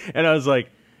midnight, and I was like,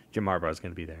 Jim Harbaugh's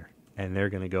going to be there, and they're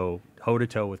going to go toe to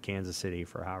toe with Kansas City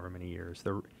for however many years.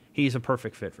 He's a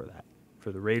perfect fit for that,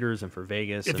 for the Raiders and for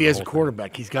Vegas. If and he the has a whole thing.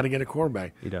 quarterback, he's got to get a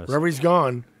quarterback. He does. Wherever he's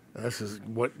gone, this is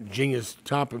what genius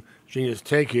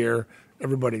take here.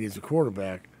 Everybody needs a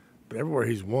quarterback, but everywhere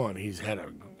he's won, he's had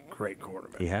a great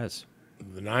quarterback. He has.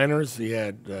 The Niners, he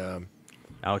had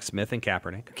Alex Smith and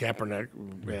Kaepernick.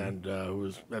 And who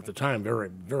was at the time very,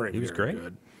 very, He was very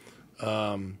great.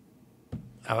 good.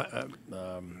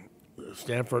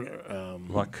 Stanford,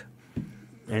 Luck.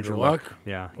 Andrew Luck.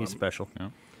 Yeah, he's special. Yeah.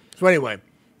 So anyway,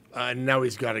 now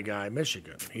he's got a guy in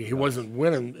Michigan. He wasn't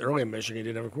winning early in Michigan. He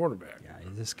didn't have a quarterback. Yeah,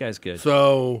 this guy's good.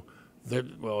 So,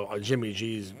 Jimmy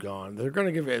G's gone. They're going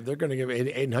to give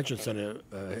Aiden Hutchinson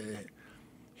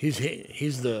he's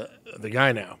the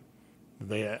guy now.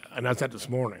 They announced that this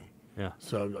morning. Yeah.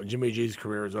 So Jimmy G's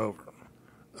career is over.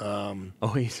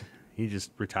 He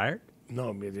just retired? No,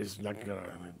 I mean, it's not gonna.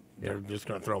 They're just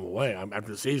gonna throw him away.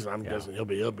 After the season, I'm guessing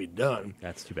he'll be done.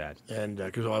 That's too bad. And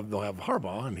because they'll have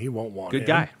Harbaugh, and he won't want Good him.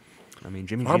 guy. I mean,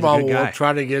 Jimmy G's Harbaugh a good guy. will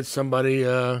try to get somebody.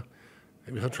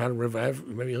 Maybe he'll try to revive.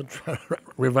 Maybe he'll try to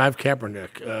revive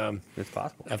Kaepernick. It's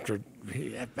possible. After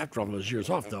all those years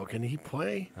off, though, can he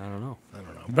play? I don't know.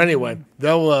 But anyway,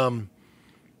 they'll.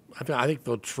 I think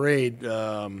they'll trade.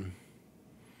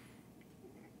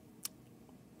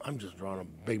 I'm just drawing a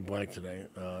big blank today.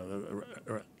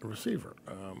 A receiver.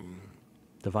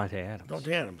 Devontae Adams.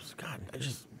 Devontae Adams. God, I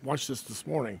just watched this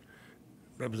morning.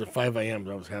 It was at 5 a.m.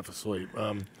 I was half asleep.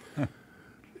 I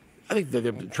think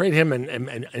they trade him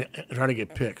and try to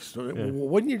get picks.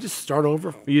 Wouldn't you just start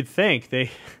over? You'd think they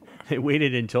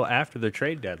waited until after the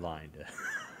trade deadline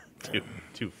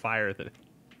to fire the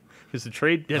because the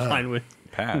trade deadline was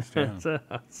Passed. Yeah.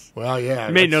 Well, yeah,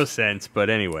 it made no sense. But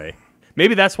anyway,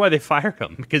 maybe that's why they fired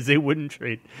him because they wouldn't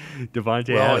trade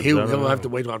Devontae Adams. He'll have to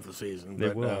wait till after the season. They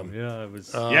will. Yeah, it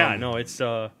was. No, it's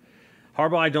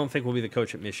Harbaugh. I don't think will be the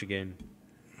coach at Michigan.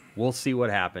 We'll see what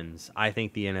happens. I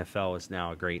think the NFL is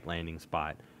now a great landing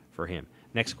spot for him.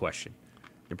 Next question: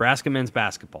 Nebraska men's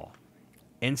basketball,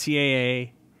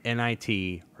 NCAA,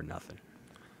 NIT, or nothing?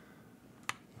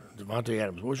 Devontae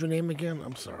Adams. What was your name again?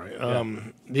 I'm sorry.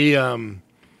 The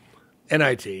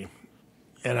NIT,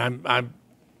 and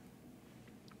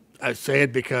I say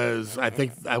it because I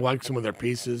think I like some of their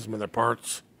pieces, some of their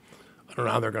parts. I don't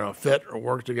know how they're going to fit or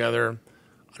work together.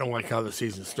 I don't like how the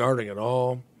season's starting at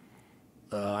all.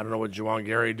 I don't know what Juwan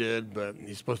Gary did, but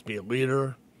he's supposed to be a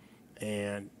leader,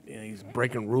 and he's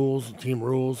breaking rules, team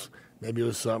rules. Maybe it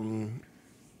was something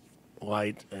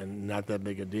light and not that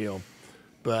big a deal,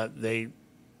 but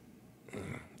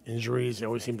injuries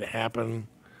always seem to happen.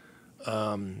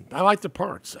 I like the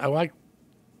parts. I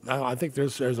think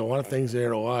there's a lot of things there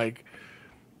to like.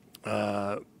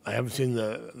 I haven't seen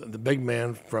the big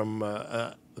man from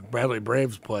the Bradley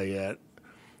Braves play yet.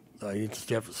 He needs to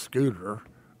stay off the scooter,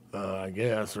 I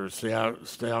guess, or stay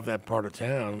off that part of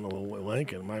town,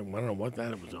 Lincoln. I don't know what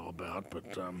that was all about,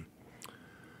 but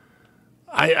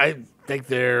I think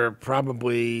they're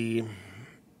probably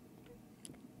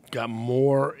got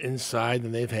more inside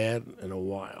than they've had in a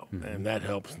while, and that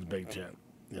helps in the Big Ten.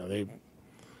 They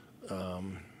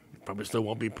probably still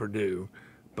won't be Purdue,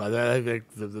 but I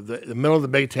think the middle of the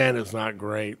Big Ten is not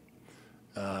great.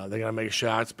 They got to make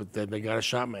shots, but they got a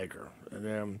shot maker. And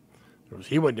then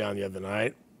he went down the other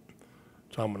night,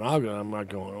 Tom Monaga. I'm not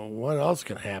going, oh, what else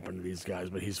can happen to these guys?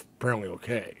 But he's apparently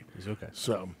okay. He's okay.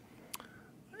 So,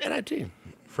 NIT.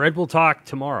 Fred will talk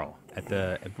tomorrow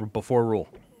before Rule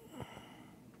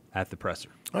at the presser.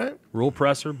 All right. Rule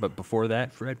presser, but before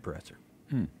that, Fred presser.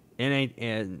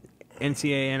 NCAA,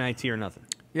 NIT, or nothing.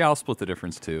 Yeah, I'll split the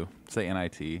difference too. Say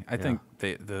NIT. I think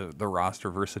the roster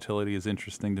versatility is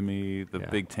interesting to me. The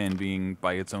Big Ten being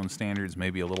by its own standards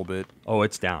maybe a little bit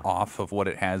it's down off of what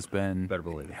it has been. Better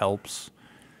believe it. Helps.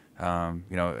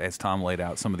 As Tom laid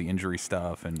out, some of the injury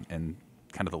stuff and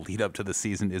kind of the lead up to the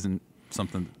season isn't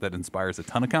something that inspires a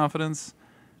ton of confidence.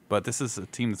 But this is a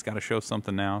team that's got to show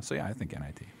something now. So yeah, I think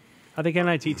NIT. I think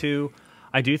NIT too.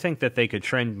 I do think that they could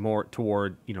trend more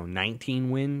toward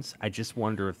 19 wins. I just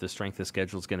wonder if the strength of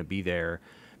schedule is going to be there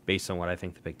based on what I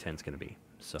think the Big Ten is going to be.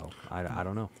 So I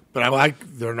don't know. But I like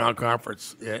their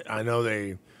non-conference. I know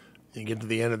you get to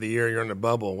the end of the year, you're in the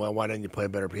bubble. Well, why don't you play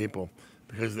better people?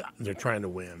 Because they're trying to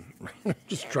win.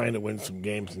 Just trying to win some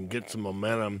games and get some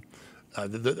momentum.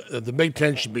 The Big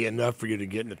Ten should be enough for you to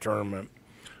get in the tournament.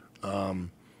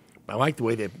 I like the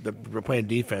way they're playing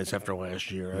defense after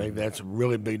last year. I think that's a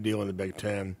really big deal in the Big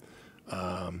Ten.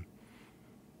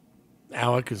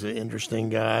 Alec is an interesting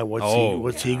guy.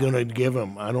 What's he going to give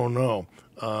him? I don't know.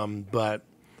 But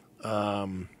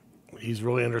he's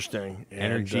really interesting.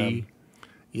 Energy.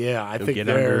 I think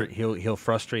he'll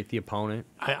frustrate the opponent.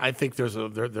 I think there's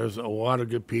a lot of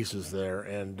good pieces there,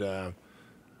 and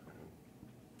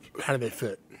how do they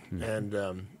fit?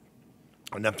 And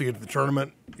enough to get to the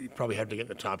tournament. You probably have to get in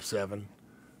the top 7.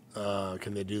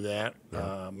 Can they do that?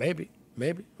 Maybe.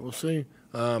 We'll see.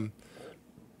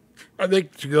 I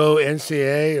think to go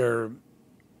NCAA or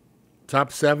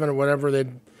top 7 or whatever,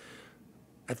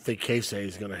 I think Casey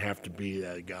is going to have to be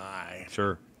that guy.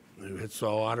 Sure. Who hits a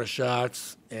lot of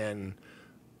shots and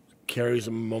carries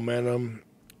some momentum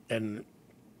and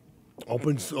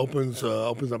opens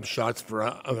up shots for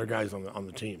other guys on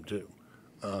the team too.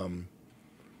 I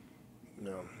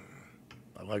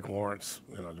like Lawrence.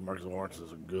 DeMarcus Lawrence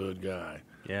is a good guy.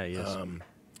 Yeah, he is.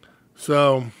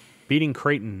 So beating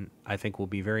Creighton, I think, will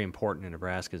be very important in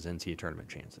Nebraska's NCAA tournament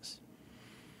chances.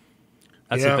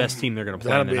 That's the best team they're going to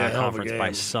play in the non-conference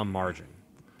by some margin.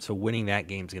 So winning that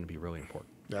game is going to be really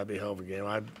important. That'd be a hell of a game.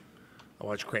 I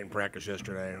watched Creighton practice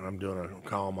yesterday, and I'm doing a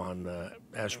column on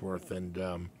Ashworth, and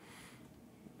oh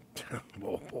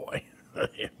boy,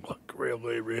 they look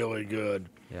really, really good.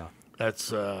 Yeah, that's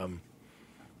they're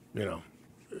going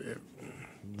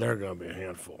to be a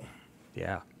handful.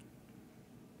 Yeah,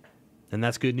 and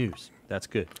that's good news. That's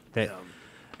good.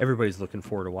 Everybody's looking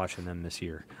forward to watching them this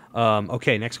year.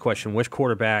 Okay, next question. Which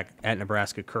quarterback at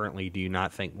Nebraska currently do you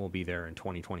not think will be there in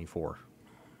 2024?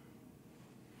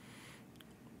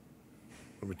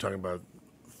 Are we talking about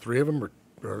 3 of them,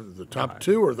 or the top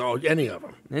 2, or any of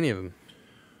them? Any of them.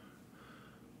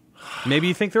 Maybe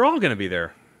you think they're all going to be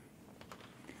there.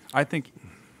 I think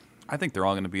they're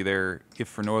all going to be there, if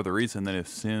for no other reason than if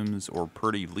Sims or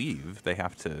Purdy leave, they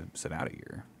have to sit out a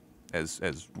year as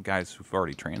guys who've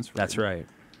already transferred. That's right.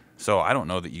 So I don't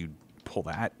know that you pull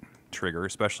that trigger,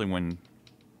 especially when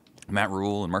Matt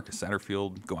Rule and Marcus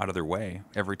Satterfield go out of their way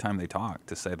every time they talk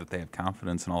to say that they have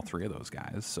confidence in all 3 of those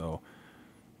guys. So,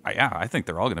 I think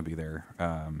they're all going to be there.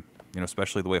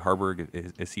 Especially the way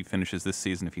Harburg, as he finishes this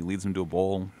season, if he leads them to a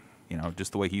bowl,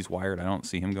 just the way he's wired, I don't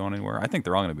see him going anywhere. I think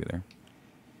they're all going to be there.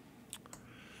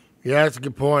 Yeah, that's a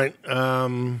good point. I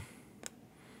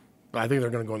think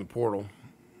they're going to go in the portal.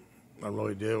 I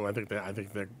really do. I think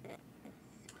they're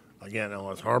again,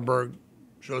 unless Harburg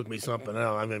shows me something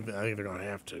else, I think they're going to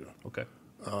have to. Okay.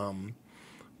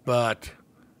 But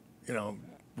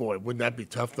boy, wouldn't that be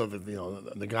tough though? That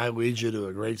the guy leads you to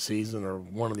a great season, or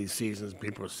one of these seasons,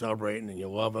 people are celebrating and you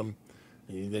love him,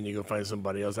 and then you go find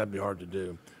somebody else. That'd be hard to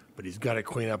do. But he's got to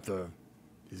clean up the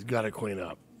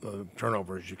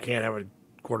turnovers. You can't have a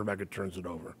quarterback that turns it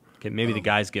over. Okay, maybe the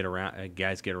guys get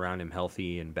around him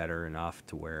healthy and better enough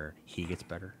to where he gets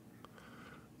better.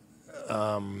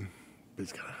 But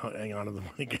he's got to hang on to the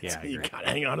you got to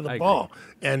hang on to the I ball.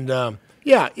 agree. And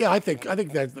I think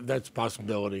that's a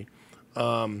possibility.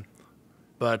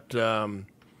 But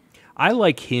I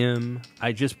like him.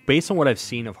 Based on what I've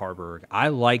seen of Harburg, I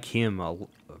like him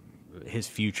his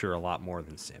future a lot more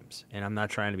than Sims. And I'm not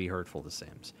trying to be hurtful to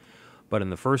Sims. But in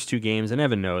the first 2 games, and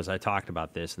Evan knows I talked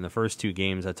about this, in the first 2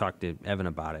 games I talked to Evan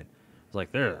about it. It's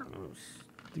like,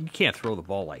 you can't throw the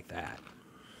ball like that.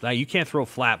 Like, you can't throw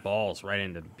flat balls right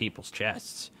into people's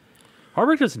chests.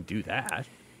 Harburg doesn't do that.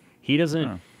 He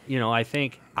doesn't,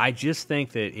 I just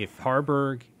think that if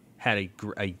Harburg had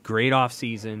a great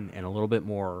offseason and a little bit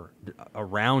more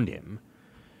around him,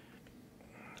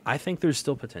 I think there's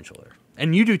still potential there.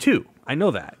 And you do too. I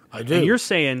know that. I do. And you're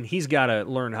saying he's got to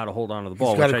learn how to hold on to the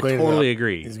ball, which I totally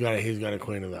agree. He's got to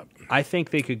clean it up. I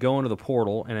think they could go into the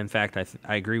portal, and in fact,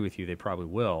 I agree with you. They probably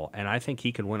will. And I think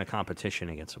he could win a competition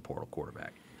against a portal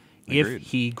quarterback if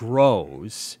he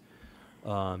grows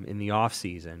in the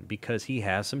offseason, because he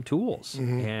has some tools.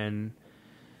 Mm-hmm.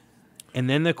 And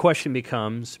then the question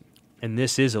becomes, and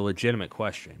this is a legitimate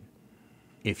question,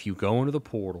 if you go into the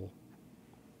portal,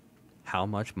 how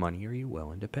much money are you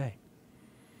willing to pay?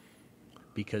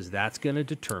 Because that's going to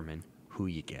determine who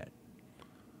you get.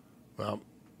 Well,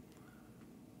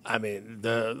 I mean,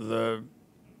 the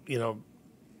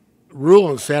Rule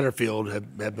and Satterfield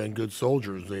have been good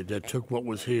soldiers. They took what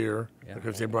was here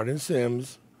because they brought in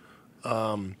Sims,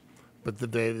 but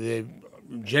they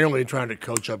generally trying to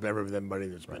coach up everybody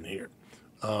that's been here.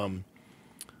 So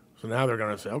now they're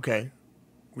going to say, okay,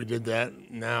 we did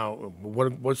that. Now,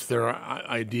 what's their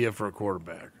idea for a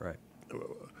quarterback? Right.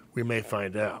 We may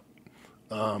find out.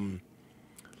 On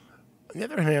the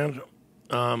other hand,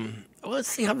 let's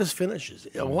see how this finishes.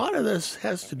 A lot of this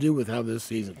has to do with how this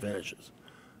season finishes.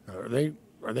 Are they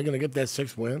going to get that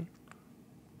 6th win?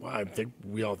 Well, I think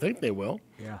we all think they will.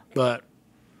 Yeah. But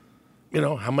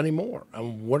how many more?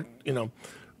 The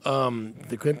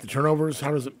turnovers.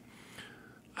 How does it?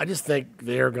 I just think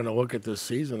they're going to look at this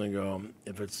season and go,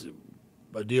 if it's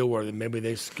a deal where maybe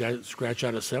they scratch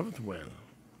out a 7th win,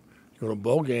 you go to a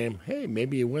bowl game. Hey,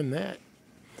 maybe you win that.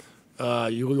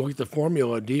 You look at the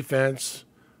formula: defense,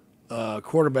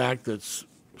 quarterback that's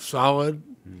solid,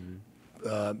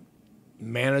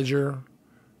 manager,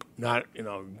 not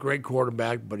great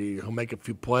quarterback, but he'll make a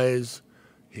few plays,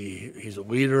 He's a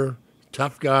leader,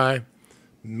 tough guy.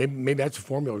 Maybe that's a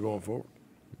formula going forward.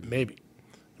 Maybe.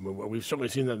 We've certainly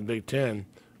seen that in the Big Ten.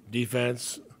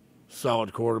 Defense,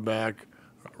 solid quarterback,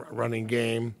 running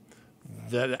game.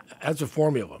 That's a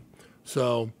formula.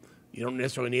 So you don't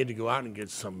necessarily need to go out and get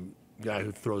some guy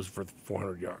who throws for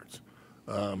 400 yards.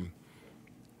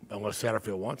 Unless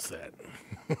Satterfield wants that.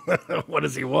 What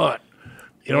does he want?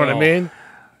 You know what I mean?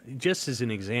 Just as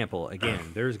an example, again,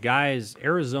 there's guys,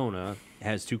 Arizona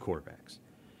has 2 quarterbacks.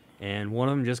 And one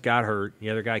of them just got hurt.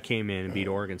 The other guy came in and beat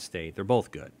Oregon State. They're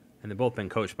both good. And they've both been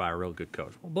coached by a real good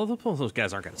coach. Well, both of those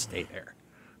guys aren't going to stay there.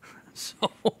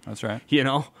 So That's right. You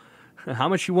know, how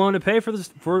much you willing to pay for this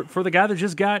for the guy that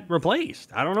just got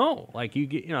replaced? I don't know. Like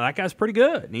that guy's pretty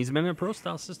good, and he's been in a pro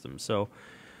style system. So,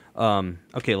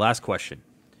 okay, last question.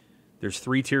 There's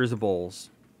 3 tiers of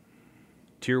bowls: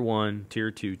 Tier 1,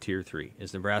 Tier 2, Tier 3.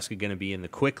 Is Nebraska going to be in the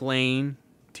quick lane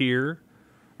tier?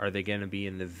 Are they going to be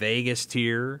in the Vegas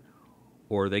tier?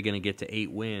 Or are they going to get to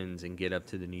 8 wins and get up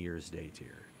to the New Year's Day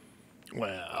tier?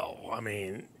 Well, I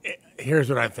mean, here's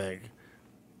what I think.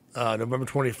 November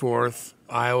 24th,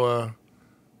 Iowa,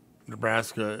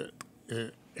 Nebraska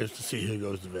is to see who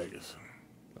goes to Vegas.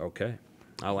 Okay.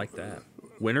 I like that.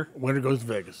 Winner? Winner goes to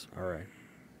Vegas. All right.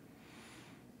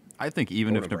 I think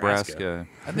even Or if Nebraska.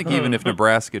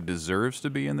 Nebraska deserves to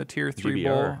be in the Tier 3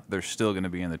 bowl, GBR. they're still going to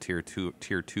be in the Tier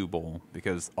 2 bowl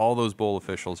because all those bowl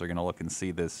officials are going to look and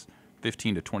see this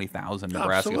 15 to 20,000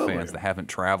 Nebraska Absolutely. fans that haven't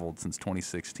traveled since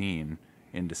 2016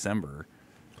 in December.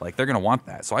 Like, they're going to want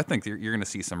that. So I think you're going to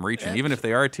see some reaching. Even if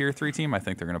they are a Tier 3 team, I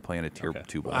think they're going to play in a Tier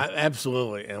 2 bowl.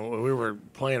 Absolutely. And we were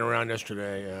playing around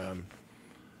yesterday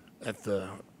at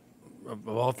of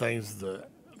all things, the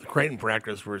Creighton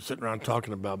practice. We're sitting around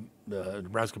talking about the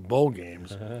Nebraska bowl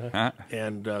games.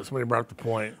 And somebody brought up the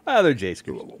point. Oh, they're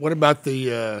J-Screws. What about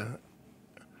the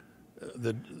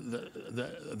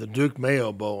Duke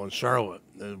Mayo Bowl in Charlotte?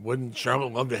 Wouldn't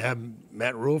Charlotte love to have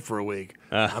Matt Rule for a week?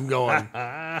 I'm going.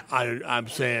 I'm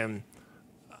saying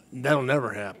that'll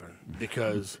never happen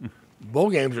because bowl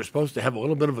games are supposed to have a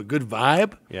little bit of a good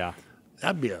vibe. Yeah.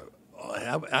 That'd be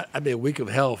a week of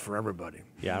hell for everybody.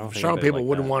 Yeah, I don't think Charlotte anybody people like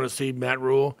wouldn't that. want to see Matt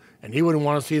Rule, and he wouldn't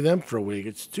want to see them for a week.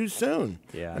 It's too soon.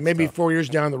 Yeah, and it's maybe tough. 4 years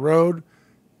down the road,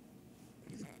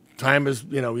 time is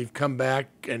we've come back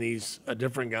and he's a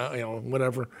different guy.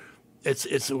 Whatever.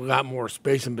 It's a lot more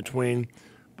space in between,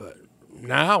 but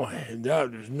now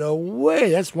there's no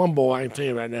way. That's one bowl I can tell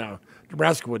you right now.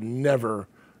 Nebraska would never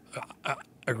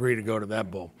agree to go to that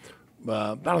bowl.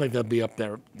 I don't think they'll be up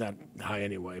there that high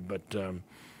anyway. But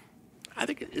I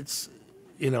think it's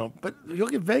But you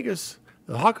look at Vegas.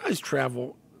 The Hawkeyes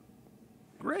travel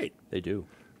great, They do.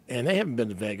 and they haven't been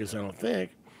to Vegas, I don't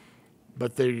think.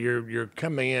 But you're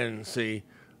coming in and see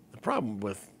the problem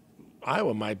with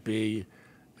Iowa might be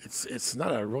it's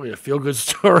not really a feel-good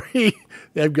story.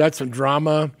 They've got some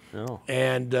drama, No.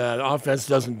 and the offense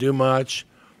doesn't do much,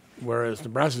 whereas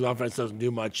Nebraska's offense doesn't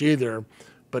do much either.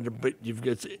 But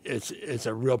it's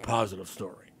a real positive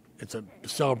story. It's a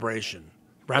celebration.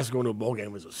 Nebraska going to a bowl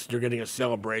game you're getting a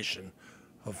celebration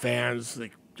of fans.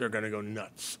 They're going to go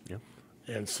nuts. Yeah.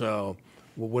 And so,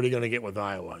 what are you going to get with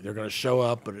Iowa? They're going to show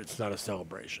up, but it's not a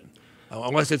celebration,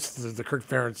 unless it's the Kirk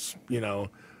Ferentz,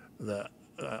 the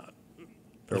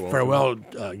farewell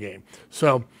game.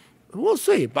 So we'll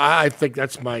see. But I think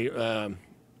that's my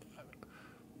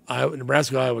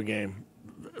Nebraska-Iowa game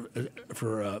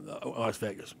for Las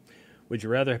Vegas. Would you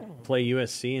rather play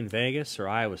USC in Vegas or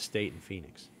Iowa State in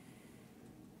Phoenix?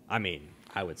 I mean,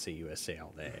 I would say USA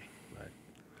all day, but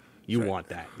you want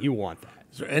that. You want that.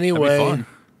 Is there any That'd be way? fun.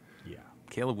 Yeah.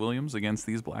 Caleb Williams against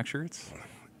these black shirts?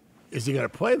 Is he going to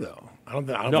play though? I don't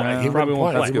think. No, he probably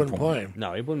won't play. He wouldn't play.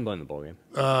 No, he wouldn't play in the bowl game.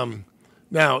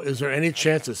 Now, is there any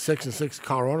chance a 6-6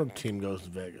 Colorado team goes to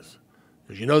Vegas?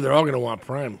 Because they're all going to want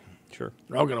Prime. Sure.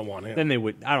 They're all going to want him. Then they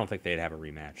would. I don't think they'd have a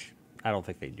rematch. I don't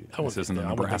think they'd do that. This isn't a I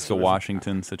wouldn't think so.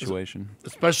 Nebraska-Washington situation.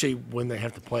 Especially when they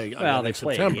have to play. Well, they in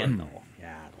play September. again, though.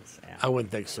 Yeah, I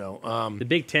wouldn't think so. the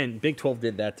Big 12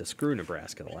 did that to screw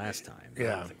Nebraska the last time. I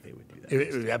Yeah. don't think they would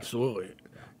do that. Absolutely.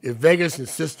 If Vegas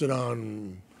insisted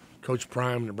on Coach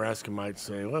Prime, Nebraska might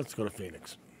say, well, let's go to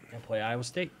Phoenix. They'll play Iowa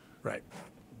State. Right.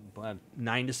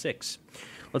 9-6.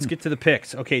 Let's get to the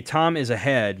picks. Okay, Tom is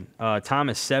ahead. Tom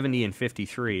is 70 and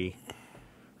 53,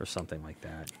 or something like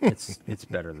that. It's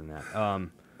better than that.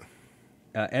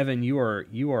 Evan, you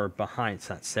are behind. It's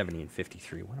not 70 and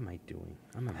 53. What am I doing?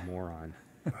 I'm a moron.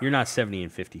 You're not 70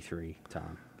 and 53,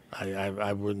 Tom.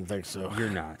 I wouldn't think so. You're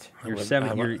not. You're would-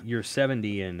 70. I would- You're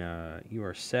 70 and you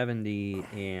are 70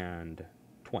 and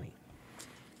 20.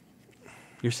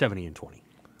 You're 70 and 20.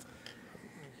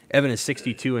 Evan is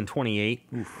 62 and 28.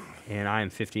 And I am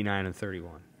 59-31.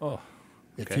 Oh,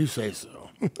 If you say so.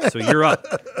 So you're up.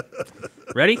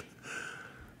 Ready?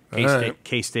 K-State, right.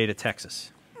 K-State of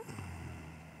Texas.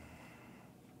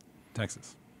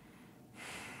 Texas.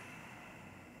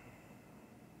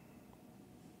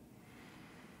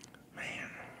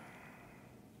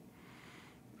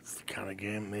 It's the kind of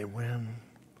game they win.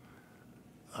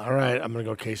 All right, I'm going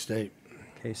to go K-State.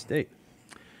 K-State.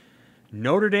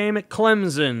 Notre Dame at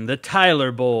Clemson, the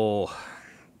Tyler Bowl.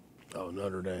 Oh,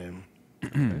 Notre Dame.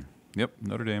 Yep,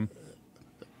 Notre Dame.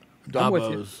 I'm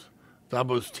with you.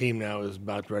 Dabo's team now is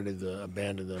about ready to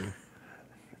abandon them.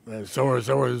 And so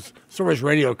is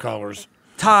radio callers.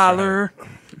 Tyler.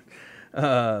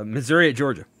 Missouri at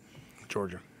Georgia.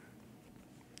 Georgia.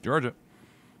 Georgia.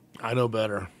 I know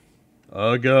better.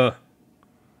 Ugga.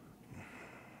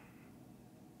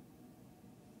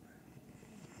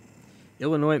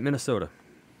 Illinois at Minnesota.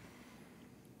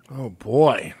 Oh,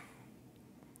 boy.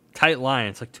 Tight line.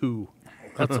 It's like 2.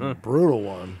 That's a brutal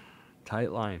one.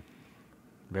 Tight line.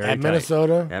 Very At tight.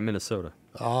 Minnesota? At Minnesota.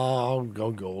 Oh, I'll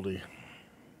go Goldie.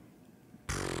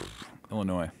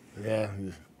 Illinois. Yeah.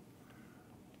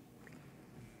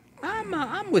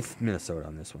 I'm with Minnesota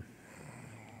on this one.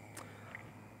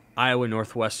 Iowa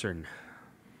Northwestern.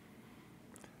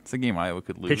 It's a game Iowa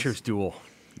could lose. Pitchers duel.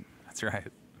 That's right.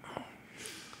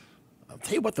 I'll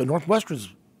tell you what, the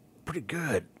Northwestern's pretty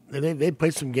good. They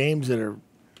play some games that are,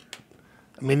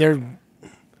 I mean, they're,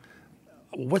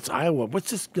 what's Iowa?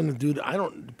 What's this going to do?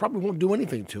 Probably won't do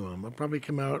anything to them. I'll probably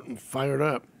come out and fire it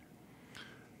up.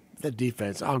 That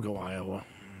defense, I'll go Iowa.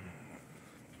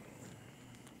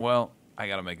 Well, I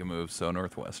got to make a move, so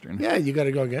Northwestern. Yeah, you got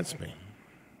to go against me.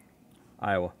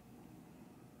 Iowa.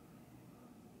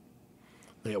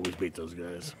 They always beat those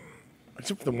guys.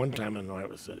 Except for the one time in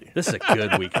Iowa City. This is a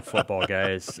good week of football,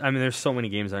 guys. I mean, there's so many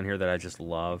games on here that I just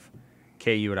love.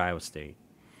 KU at Iowa State.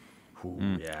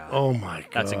 Ooh, yeah. Oh, my God.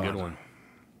 That's a good one.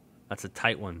 That's a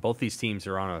tight one. Both these teams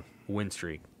are on a win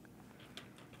streak.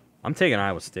 I'm taking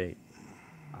Iowa State.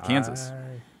 Kansas.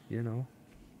 Who'd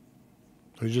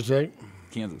you take?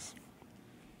 Kansas.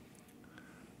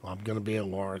 Well, I'm going to be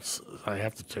in Lawrence. I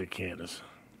have to take Kansas.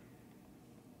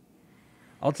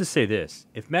 I'll just say this.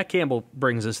 If Matt Campbell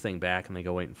brings this thing back and they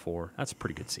go 8-4, that's a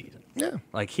pretty good season. Yeah.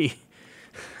 Like he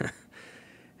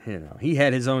he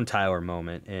had his own Tyler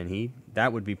moment, and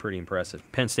that would be pretty impressive.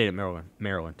 Penn State at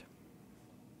Maryland.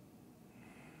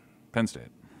 Penn State.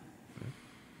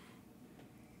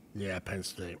 Yeah, Penn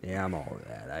State. Yeah, I'm all over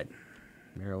that.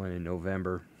 Maryland in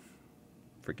November.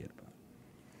 Forget about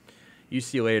it.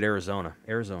 UCLA at Arizona.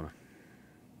 Arizona.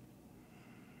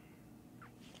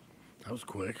 That was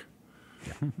quick.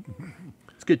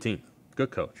 It's a good team. Good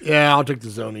coach. Yeah, I'll take the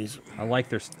Zonies. I like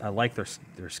their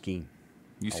scheme.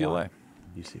 UCLA.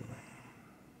 UCLA.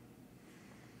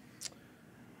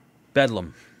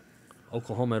 Bedlam.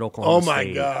 Oklahoma at Oklahoma State. Oh,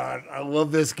 my God. I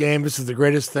love this game. This is the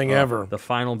greatest thing ever. The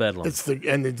final Bedlam. It's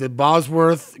the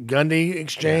Bosworth-Gundy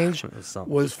exchange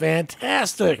was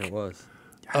fantastic. It was.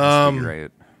 You're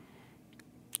right.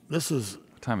 This is...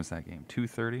 What time is that game?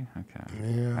 2:30? Okay.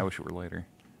 Yeah. I wish it were later.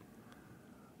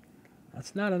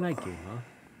 That's not a night game, huh?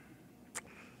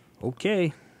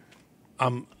 Okay.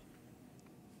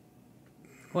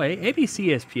 Wait, ABC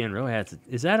ESPN really has it.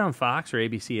 Is that on Fox or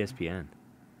ABC ESPN?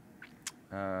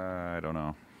 I don't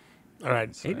know. All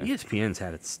right. ESPN's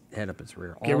had its head up its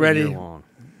rear all Get ready. year long.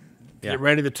 Yeah. Get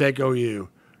ready to take OU.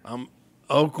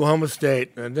 Oklahoma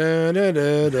State. I'm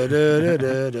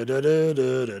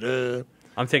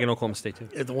taking Oklahoma State, too.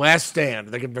 At the last stand.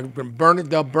 They can burn it.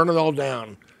 They'll burn it all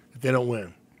down if they don't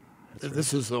win.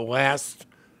 This is the last,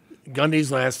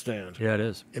 Gundy's last stand. Yeah, it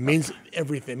is. It means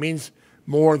everything. It means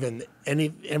more than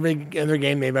every other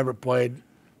game they've ever played,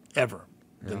 ever.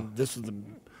 Yeah. This is the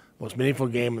most meaningful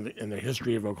game in the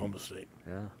history of Oklahoma State.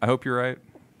 Yeah. I hope you're right.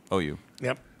 OU.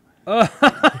 Yep.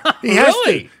 He has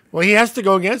to. Well, he has to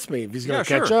go against me if he's going to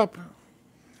catch up.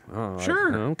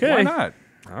 Sure. Okay. Why not?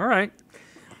 All right.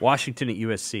 Washington at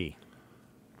USC.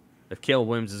 If Caleb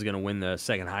Williams is going to win the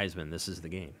second Heisman, this is the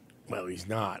game. Well, he's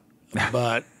not.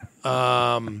 But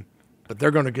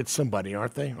they're going to get somebody,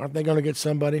 aren't they? Aren't they going to get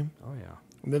somebody? Oh, yeah.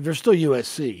 They're still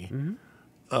USC. Mm-hmm.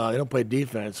 They don't play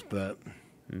defense, but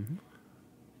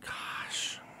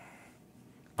gosh.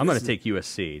 I'm going to take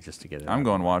USC just to get it. I'm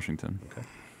going Washington. Okay.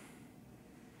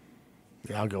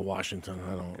 Yeah, I'll go Washington.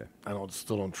 I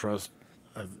still don't trust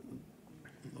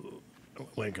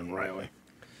Lincoln Riley.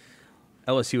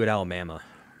 LSU at Alabama.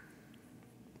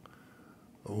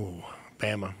 Oh,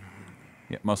 Bama.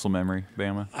 Yeah, muscle memory,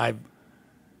 Bama. I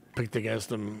picked against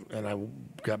them, and I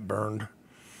got burned.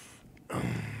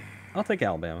 I'll take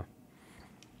Alabama.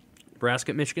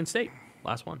 Nebraska at Michigan State.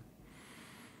 Last one.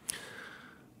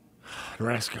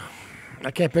 Nebraska.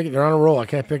 I can't pick it. They're on a roll. I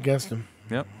can't pick against them.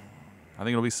 Yep. I think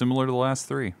it'll be similar to the last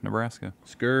three. Nebraska.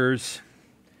 Skurs.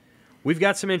 We've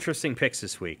got some interesting picks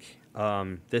this week.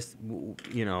 Let's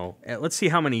see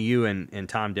how many you and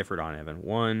Tom differed on, Evan.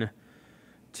 1,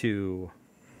 2,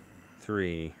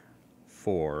 3,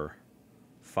 4,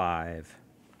 5.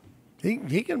 He'll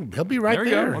be right There we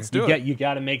there. go. Let's do it. You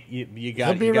got to make you got.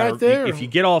 He'll be you gotta, right there. If you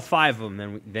get all 5 of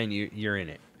them, then you're in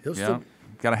it. He'll Yeah. still.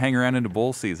 Got to hang around into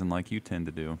bowl season like you tend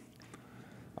to do.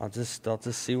 I'll just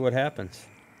see what happens.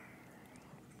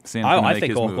 Sam's gonna I make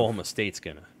think his move. Oklahoma State's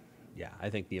gonna. Yeah, I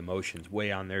think the emotion's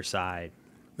way on their side.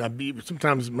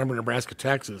 Sometimes remember Nebraska,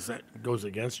 Texas, that goes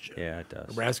against you. Yeah, it does.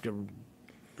 Nebraska,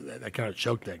 that kind of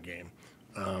choked that game.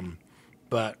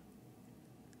 But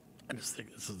I just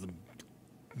think this is the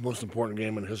most important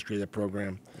game in the history of the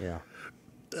program. Yeah.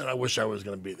 And I wish I was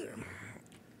going to be there.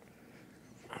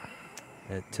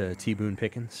 At T. Boone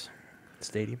Pickens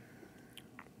Stadium.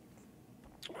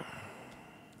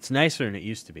 It's nicer than it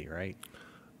used to be, right?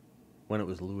 When it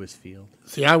was Lewis Field.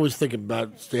 See, I was thinking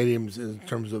about stadiums in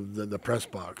terms of the press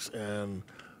box. And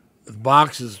the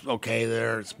box is okay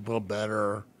there. It's a little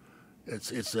better.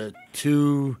 It's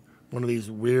one of these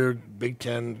weird Big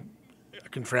Ten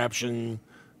contraption.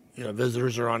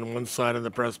 Visitors are on one side of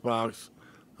the press box,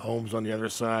 home's on the other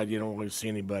side. You don't really see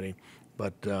anybody,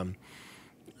 but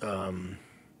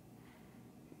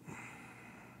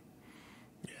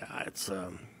it's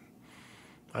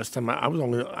last time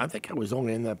I think I was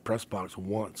only in that press box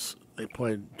once. They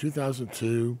played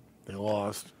 2002, they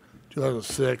lost.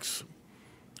 2006,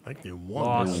 I think they won.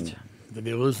 Lost. Did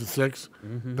they lose in 6?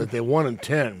 Mm-hmm. But they won in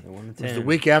 10. They won in It was 10. the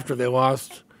week after they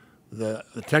lost the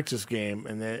Texas game,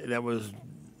 and that was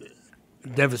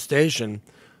devastation.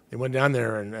 They went down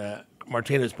there, and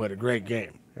Martinez played a great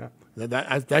game. Yeah.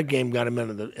 That game got him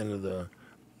into the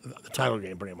title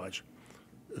game pretty much.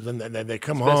 Then they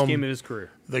come It's home. the best game of his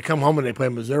career. They come home and they play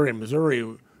Missouri. And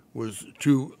Missouri was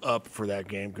 2 up for that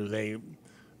game because they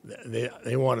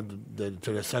wanted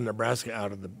to send Nebraska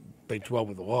out of the Big 12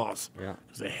 with a loss. Yeah.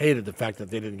 Because they hated the fact that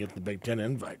they didn't get the Big 10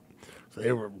 invite. So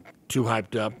they were too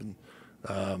hyped up. And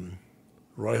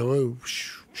Roy Halou,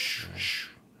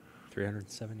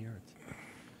 307 yards.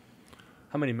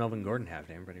 How many Melvin Gordon have?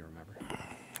 Does anybody remember?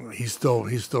 he's still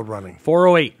running.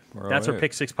 408. That's our 408.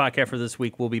 Pick 6 podcast for this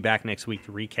week. We'll be back next week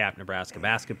to recap Nebraska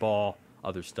basketball,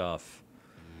 other stuff,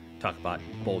 talk about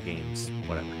bowl games,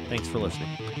 whatever. Thanks for listening.